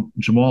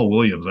 Jamal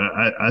Williams,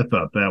 I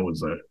thought that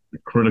was a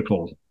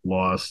critical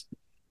loss,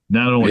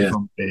 not only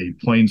from a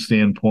playing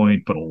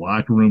standpoint, but a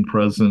locker room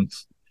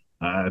presence.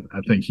 I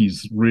think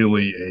he's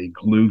really a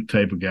glue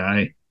type of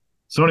guy.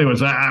 So anyways,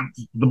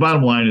 the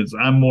bottom line is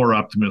I'm more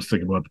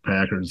optimistic about the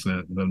Packers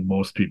than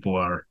most people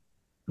are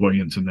going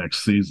into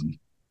next season.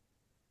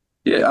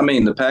 Yeah,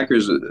 the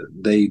Packers,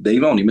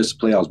 they've only missed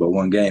the playoffs by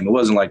 1 game. It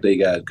wasn't like they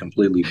got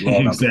completely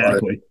blown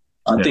Exactly. apart.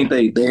 I think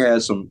they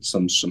had some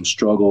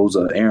struggles.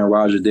 Aaron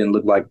Rodgers didn't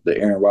look like the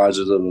Aaron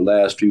Rodgers of the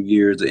last few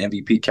years, the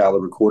MVP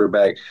caliber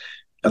quarterback.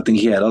 I think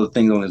he had other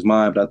things on his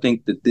mind, but I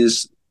think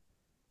that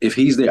if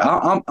he's there,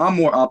 I'm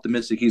more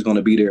optimistic he's going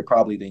to be there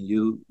probably than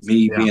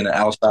being an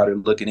outsider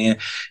looking in.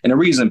 And the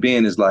reason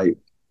being is, like,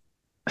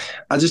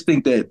 I just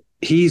think that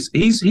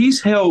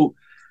he's held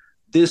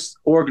this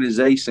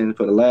organization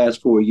for the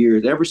last 4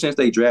 years. Ever since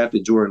they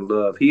drafted Jordan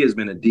Love, he has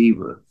been a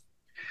diva.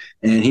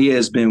 And he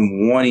has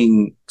been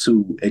wanting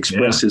to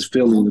express his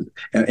feelings.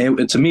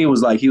 And to me, it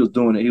was like he was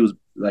doing it. He was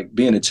like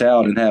being a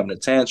child and having a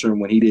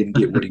tantrum when he didn't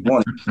get what he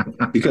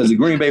wanted. Because the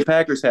Green Bay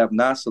Packers have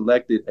not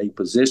selected a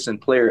position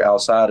player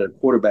outside of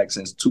quarterback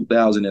since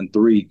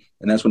 2003.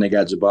 And that's when they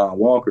got Javon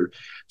Walker.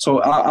 So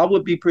I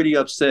would be pretty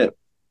upset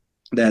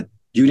that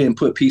you didn't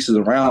put pieces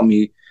around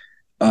me.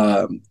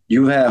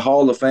 You had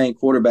Hall of Fame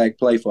quarterback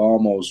play for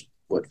almost,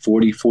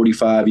 40,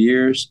 45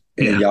 years.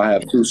 And y'all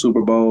have 2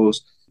 Super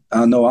Bowls.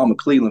 I know I'm a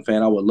Cleveland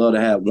fan. I would love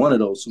to have one of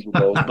those Super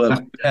Bowls,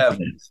 but we have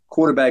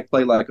quarterback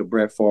play like a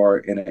Brett Favre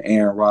and an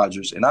Aaron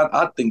Rodgers, and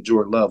I think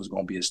Jordan Love is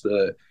going to be a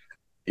stud.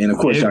 And of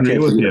course,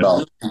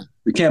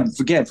 we can't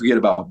forget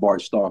about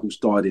Bart Starr, who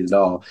started it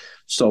all.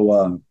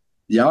 So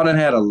y'all done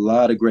had a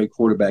lot of great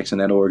quarterbacks in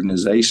that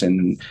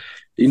organization.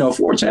 And,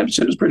 4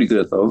 championships is pretty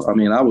good, though.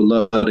 I would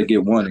love to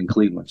get one in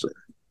Cleveland. So.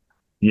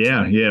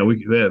 Yeah,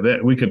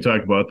 we could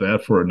talk about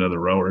that for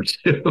another hour or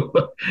two,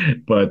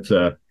 but.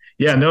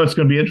 It's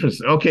going to be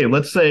interesting. Okay,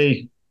 let's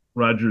say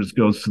Rodgers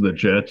goes to the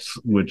Jets,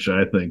 which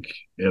I think,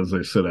 as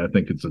I said, I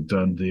think it's a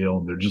done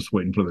deal. They're just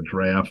waiting for the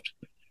draft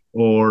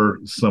or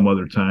some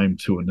other time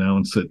to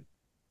announce it.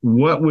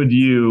 What would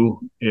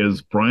you,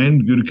 as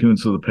Brian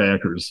Gutekunst of the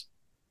Packers,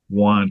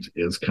 want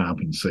as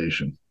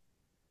compensation?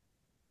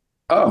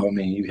 Oh,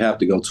 you have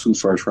to go 2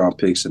 first-round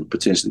picks and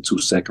potentially 2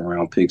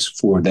 second-round picks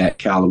for that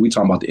caliber. We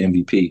talking about the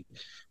MVP.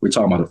 We're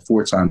talking about a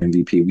 4-time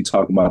MVP. We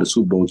talking about a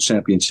Super Bowl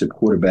championship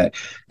quarterback.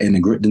 And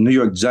the New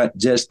York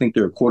Jets think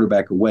they're a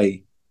quarterback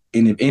away.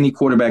 And if any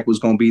quarterback was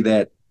going to be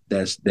that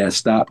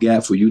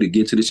stopgap for you to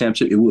get to the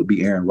championship, it would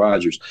be Aaron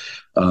Rodgers.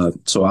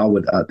 So I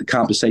would the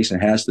compensation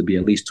has to be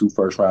at least 2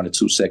 first-round and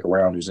 2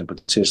 second-rounders, and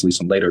potentially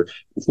some later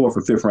 4th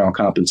or 5th-round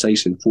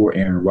compensation for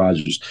Aaron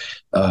Rodgers.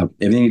 If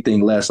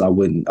anything less, I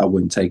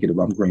wouldn't take it if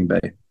I'm Green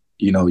Bay.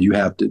 You know, you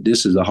have to.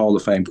 This is a Hall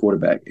of Fame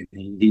quarterback.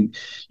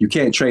 You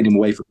can't trade him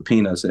away for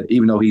peanuts.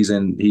 Even though I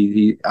think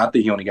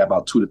he only got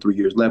about 2 to 3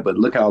 years left. But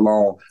look how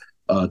long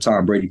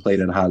Tom Brady played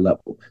at a high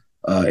level.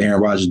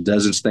 Aaron Rodgers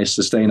doesn't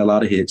sustain a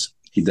lot of hits.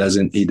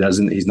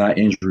 He's not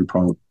injury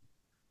prone.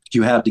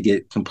 You have to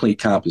get complete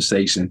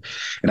compensation.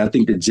 And I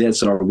think the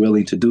Jets are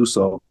willing to do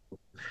so.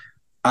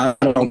 I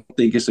don't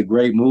think it's a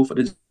great move for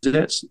the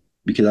Jets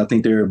because I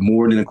think they're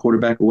more than a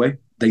quarterback away.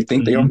 They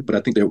think they are, but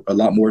I think they're a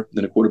lot more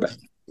than a quarterback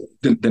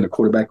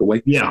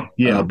away.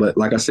 Yeah. But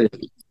like I said,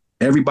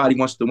 everybody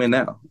wants to win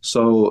now.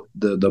 So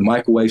the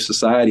microwave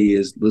society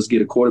is, let's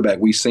get a quarterback.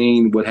 We've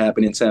seen what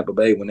happened in Tampa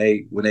Bay when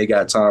they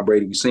got Tom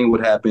Brady. We've seen what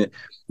happened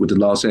with the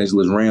Los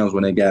Angeles Rams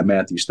when they got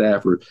Matthew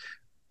Stafford.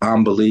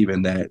 I'm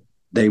believing that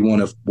they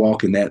want to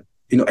walk in that.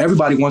 You know,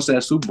 everybody wants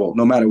that Super Bowl,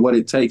 no matter what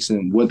it takes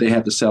and what they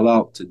have to sell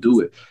out to do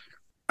it.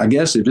 I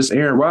guess if it's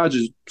Aaron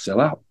Rodgers, sell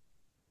out.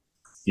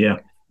 Yeah.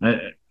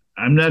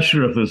 I'm not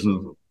sure if this is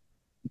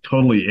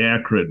totally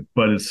accurate,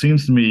 but it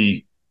seems to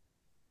me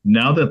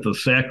now that the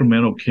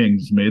Sacramento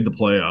Kings made the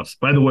playoffs.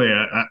 By the way,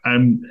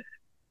 I'm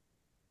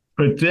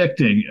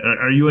predicting.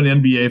 Are you an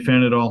NBA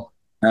fan at all?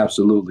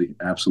 Absolutely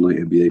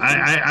NBA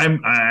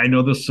fan. I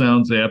know this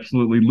sounds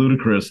absolutely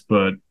ludicrous,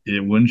 but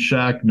it wouldn't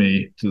shock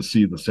me to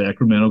see the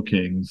Sacramento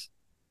Kings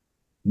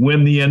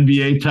win the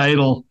NBA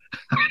title.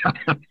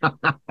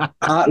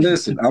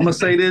 Listen, I'm gonna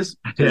say this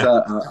because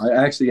I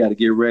actually got to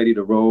get ready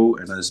to roll,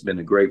 and it's been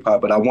a great pod.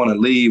 But I want to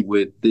leave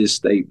with this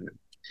statement,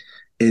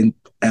 and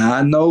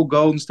I know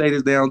Golden State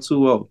is down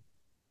 2-0.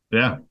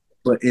 Yeah,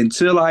 but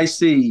until I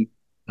see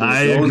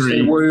the Golden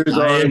State Warriors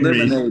are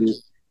eliminated,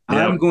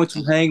 I'm going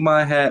to hang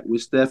my hat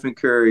with Stephen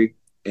Curry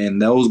and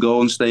those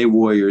Golden State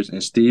Warriors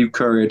and Steve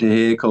Kerr at the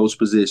head coach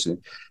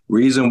position.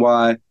 Reason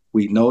why,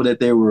 we know that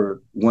they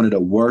were one of the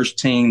worst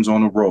teams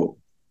on the road.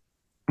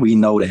 We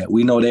know that.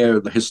 We know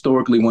they're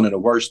historically one of the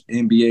worst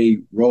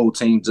NBA road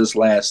teams just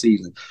last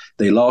season.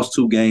 They lost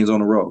 2 games on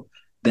the road.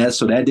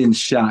 So that didn't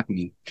shock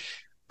me.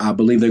 I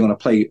believe they're going to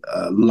play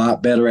a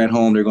lot better at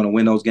home. They're going to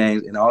win those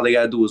games, and all they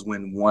got to do is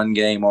win 1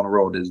 game on the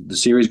road. The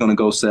series is going to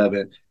go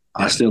 7.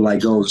 I still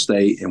like Golden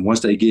State, and once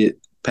they get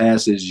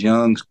past this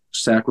young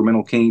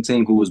Sacramento King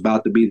team who is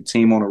about to be the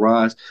team on the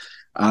rise,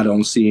 I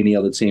don't see any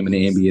other team in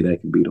the NBA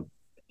that can beat them.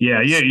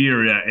 Yeah,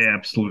 you're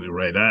absolutely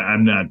right.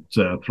 I'm not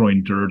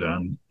throwing dirt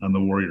on the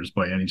Warriors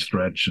by any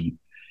stretch, and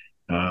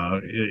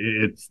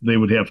they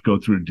would have to go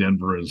through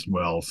Denver as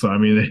well. So I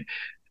mean,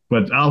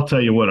 but I'll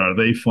tell you what, are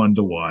they fun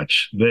to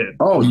watch?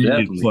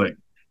 Definitely. It's like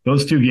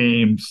those 2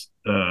 games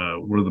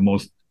were the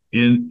most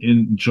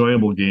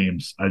enjoyable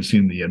games I've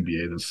seen in the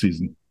NBA this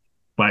season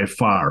by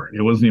far.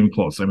 It wasn't even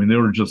close. I mean, they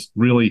were just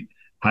really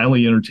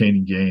highly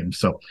entertaining games.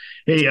 So,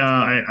 hey,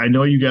 I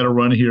know you got to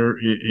run here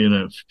in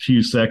a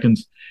few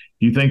seconds.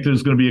 Do you think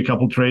there's going to be a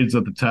couple trades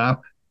at the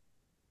top?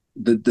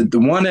 The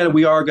one that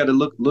we are going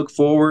to look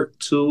forward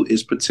to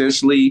is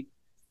potentially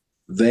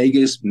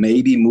Vegas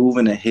maybe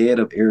moving ahead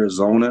of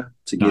Arizona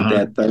to get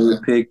that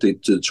 3rd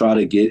pick to try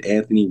to get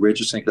Anthony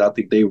Richardson, because I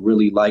think they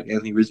really like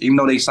Anthony Richardson. Even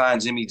though they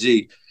signed Jimmy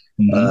G,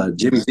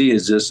 Jimmy G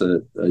is just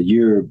a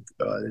year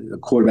a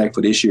quarterback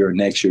for this year or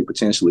next year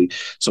potentially.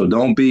 So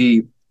don't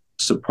be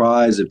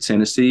surprised if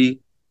Tennessee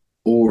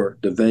or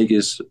the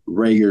Vegas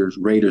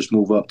Raiders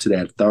move up to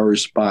that 3rd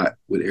spot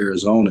with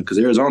Arizona, because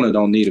Arizona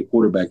don't need a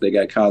quarterback. They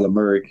got Kyler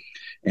Murray,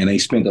 and they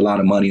spent a lot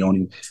of money on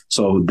him.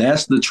 So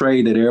that's the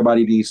trade that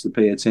everybody needs to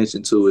pay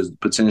attention to, is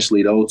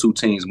potentially those 2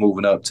 teams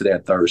moving up to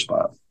that 3rd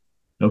spot.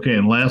 Okay,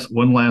 and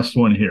one last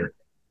one here.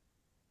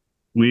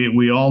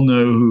 We all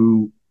know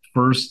who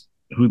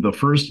the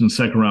first and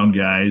second round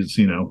guys,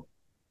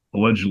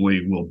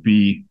 allegedly will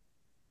be.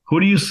 Who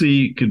do you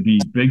see could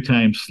be big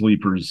time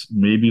sleepers,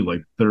 maybe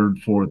like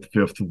 3rd, 4th,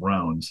 5th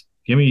rounds?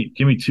 Give me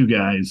 2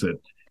 guys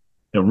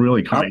that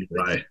really caught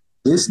your eye.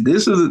 This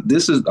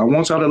is I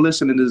want y'all to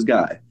listen to this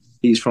guy.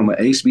 He's from an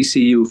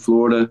HBCU,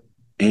 Florida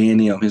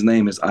A&M. His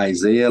name is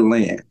Isaiah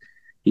Land.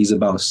 He's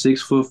about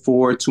 6'4",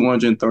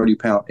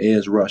 230-pound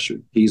edge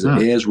rusher. He's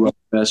an edge rush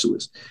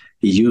specialist.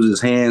 He uses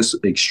hands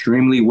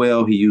extremely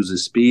well. He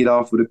uses speed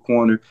off of the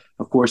corner.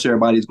 Of course,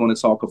 everybody's going to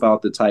talk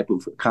about the type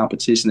of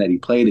competition that he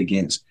played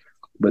against.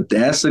 But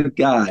that's a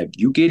guy, if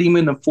you get him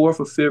in the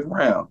 4th or 5th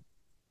round,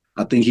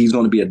 I think he's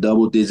going to be a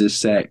double-digit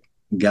sack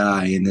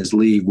guy in this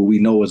league, what we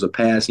know is a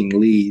passing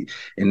league,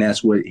 and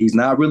that's what he's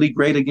not really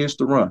great against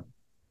the run,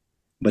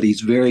 but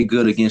he's very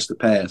good against the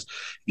pass.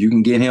 If you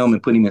can get him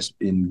and put him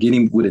and get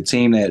him with a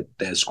team that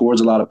scores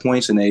a lot of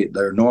points and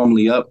they're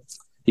normally up,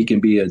 he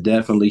can be a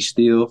definitely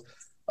steal.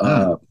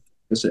 I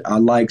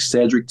like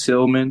Cedric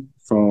Tillman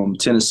from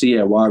Tennessee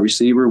at wide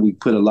receiver. We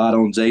put a lot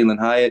on Jalen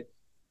Hyatt.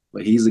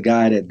 but he's a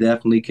guy that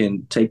definitely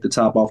can take the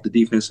top off the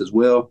defense as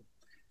well.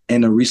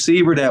 And a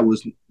receiver that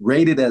was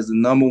rated as the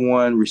number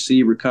one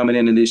receiver coming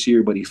into this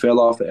year, but he fell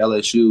off at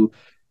LSU,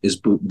 is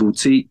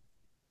Boutique.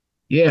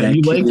 Yeah,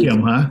 you like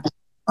him, huh?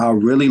 I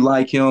really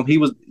like him. You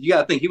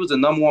got to think, he was the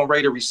number one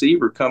rated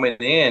receiver coming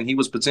in. He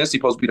was potentially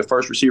supposed to be the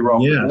first receiver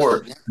off the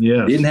board.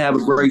 Yeah, didn't have a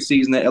great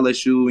season at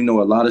LSU. You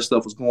know, a lot of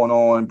stuff was going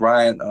on.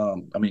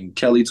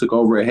 Kelly took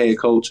over as head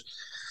coach.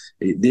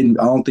 I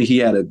don't think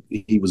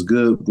he was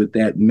good with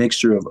that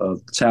mixture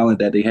of talent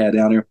that they had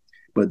down there.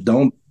 But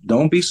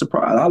don't be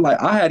surprised.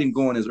 I had him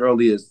going as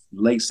early as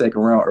late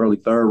second round, early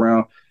third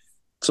round.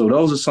 So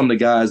those are some of the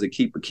guys that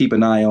keep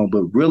an eye on,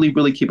 but really,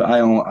 really keep an eye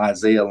on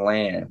Isaiah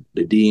Land,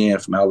 the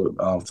DN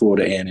from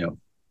Florida A&M.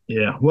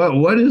 Yeah.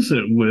 What is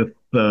it with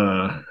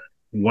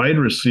wide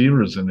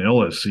receivers in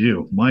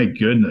LSU? My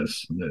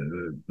goodness,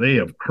 they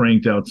have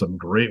cranked out some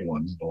great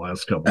ones in the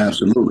last couple.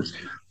 Absolutely.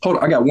 Hold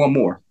on, I got one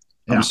more.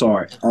 Yeah. I'm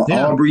sorry.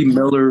 Aubrey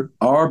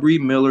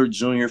Miller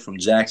Jr. from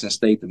Jackson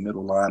State, the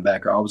middle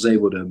linebacker. I was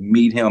able to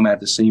meet him at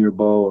the Senior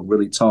Bowl and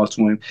really talk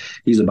to him.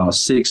 He's about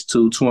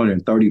 6'2",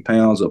 230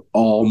 pounds of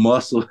all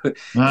muscle.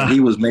 He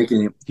was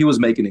making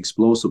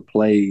explosive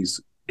plays.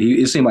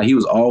 It seemed like he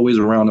was always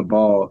around the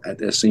ball at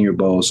that Senior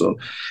Bowl. So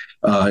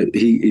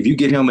if you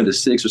get him in the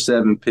 6 or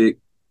 7 pick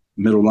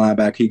middle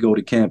linebacker, he go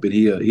to camp and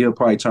he'll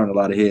probably turn a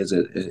lot of heads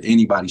at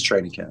anybody's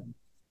training camp.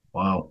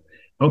 Wow.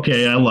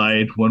 Okay, I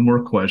lied. One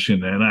more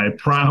question, and I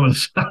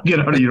promise I'll get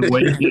out of your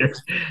way here.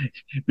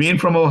 Being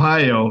from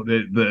Ohio,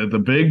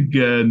 the big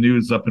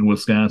news up in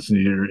Wisconsin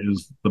here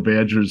is the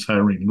Badgers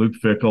hiring Luke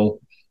Fickell,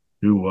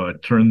 who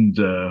turned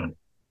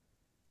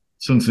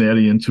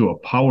Cincinnati into a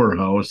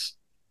powerhouse.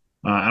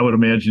 I would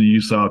imagine you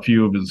saw a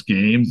few of his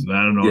games, and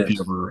I don't know if you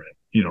ever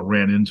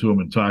ran into him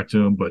and talked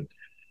to him, but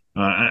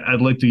I'd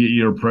like to get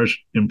your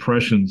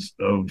impressions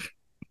of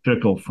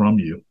Fickell from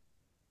you.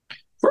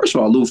 First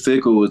of all, Lou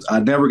Fickell, I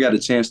never got a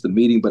chance to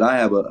meet him, but I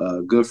have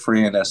a good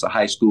friend that's a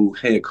high school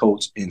head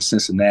coach in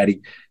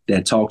Cincinnati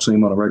that talks to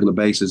him on a regular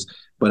basis.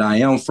 But I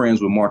am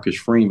friends with Marcus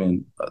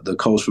Freeman, the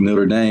coach from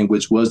Notre Dame,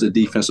 which was the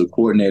defensive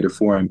coordinator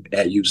for him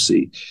at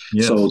UC.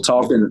 Yes. So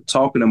talking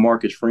to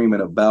Marcus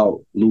Freeman about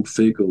Luke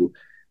Fickell,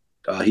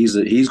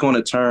 he's going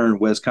to turn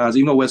Wisconsin.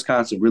 Even though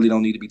Wisconsin really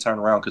don't need to be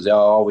turned around because they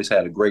always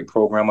had a great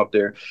program up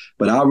there.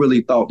 But I really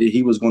thought that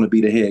he was going to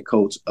be the head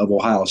coach of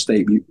Ohio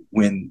State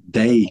when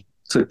they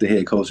took the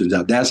head coaching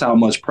job. That's how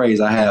much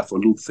praise I have for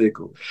Luke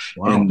Fickell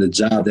and the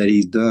job that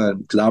he's done,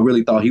 because I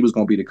really thought he was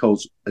going to be the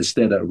coach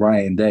instead of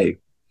Ryan Day.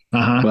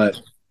 But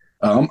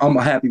I'm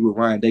happy with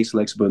Ryan Day's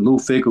selection. But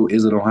Luke Fickell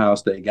is an Ohio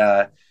State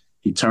guy.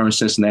 He turned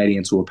Cincinnati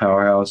into a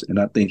powerhouse, and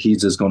I think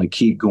he's just going to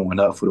keep going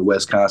up for the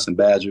Wisconsin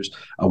Badgers.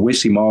 I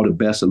wish him all the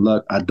best of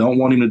luck. I don't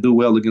want him to do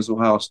well against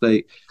Ohio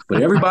State,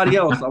 but everybody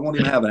else, I want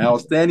him to have an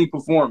outstanding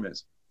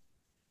performance.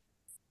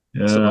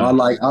 So I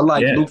like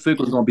Luke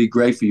Fickell is going to be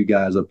great for you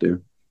guys up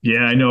there.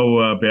 Yeah, I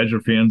know Badger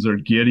fans are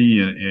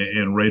giddy,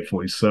 and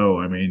rightfully so.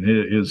 I mean,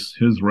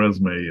 his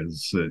resume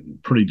is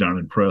pretty darn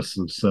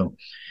impressive. So,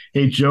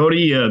 hey,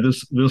 Jody,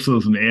 this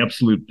was an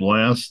absolute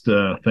blast.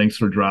 Thanks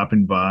for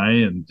dropping by,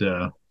 and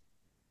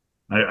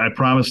I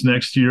promise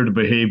next year to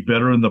behave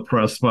better in the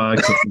press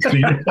box.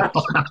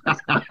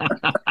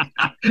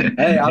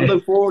 Hey, I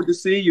look forward to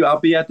seeing you. I'll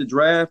be at the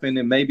draft, and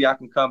then maybe I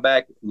can come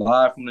back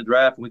live from the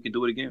draft, and we can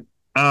do it again.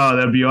 Oh,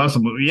 that'd be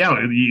awesome.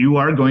 Yeah, you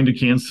are going to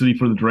Kansas City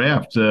for the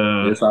draft.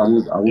 Yes, I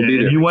will be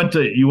there. You went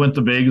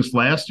to Vegas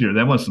last year.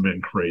 That must have been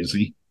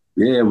crazy.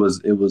 Yeah, it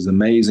was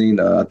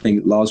amazing. I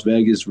think Las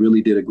Vegas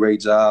really did a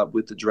great job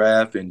with the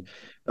draft and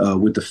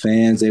with the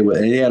fans.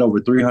 They had over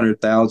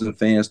 300,000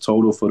 fans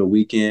total for the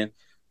weekend.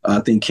 I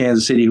think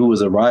Kansas City, who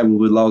was a rival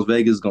with Las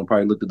Vegas, is going to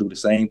probably look to do the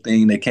same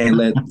thing. They can't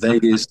let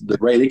Vegas,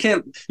 they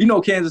can't,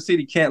 Kansas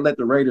City can't let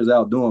the Raiders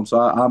outdo them. So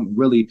I'm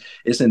really,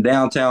 it's in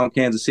downtown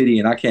Kansas City,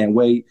 and I can't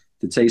wait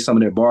to taste some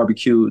of their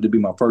barbecue. To be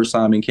my first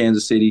time in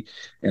Kansas City,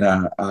 and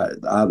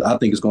I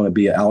think it's going to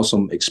be an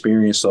awesome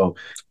experience. So,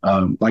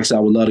 like I said,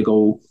 I would love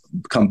to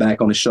come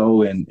back on the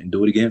show and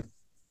do it again.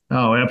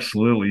 Oh,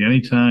 absolutely,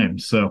 anytime.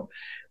 So,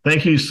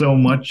 thank you so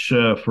much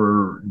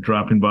for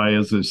dropping by,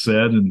 as I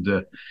said,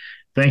 and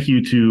thank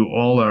you to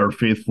all our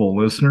faithful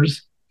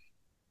listeners.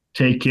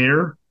 Take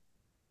care,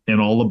 and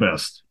all the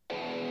best.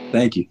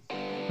 Thank you.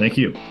 Thank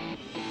you.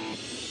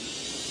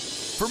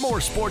 For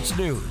more sports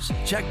news,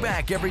 check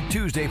back every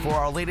Tuesday for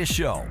our latest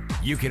show.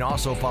 You can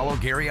also follow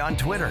Gary on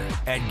Twitter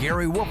at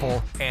Gary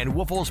Woelfel and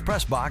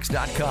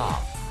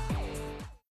WoelfelsPressBox.com.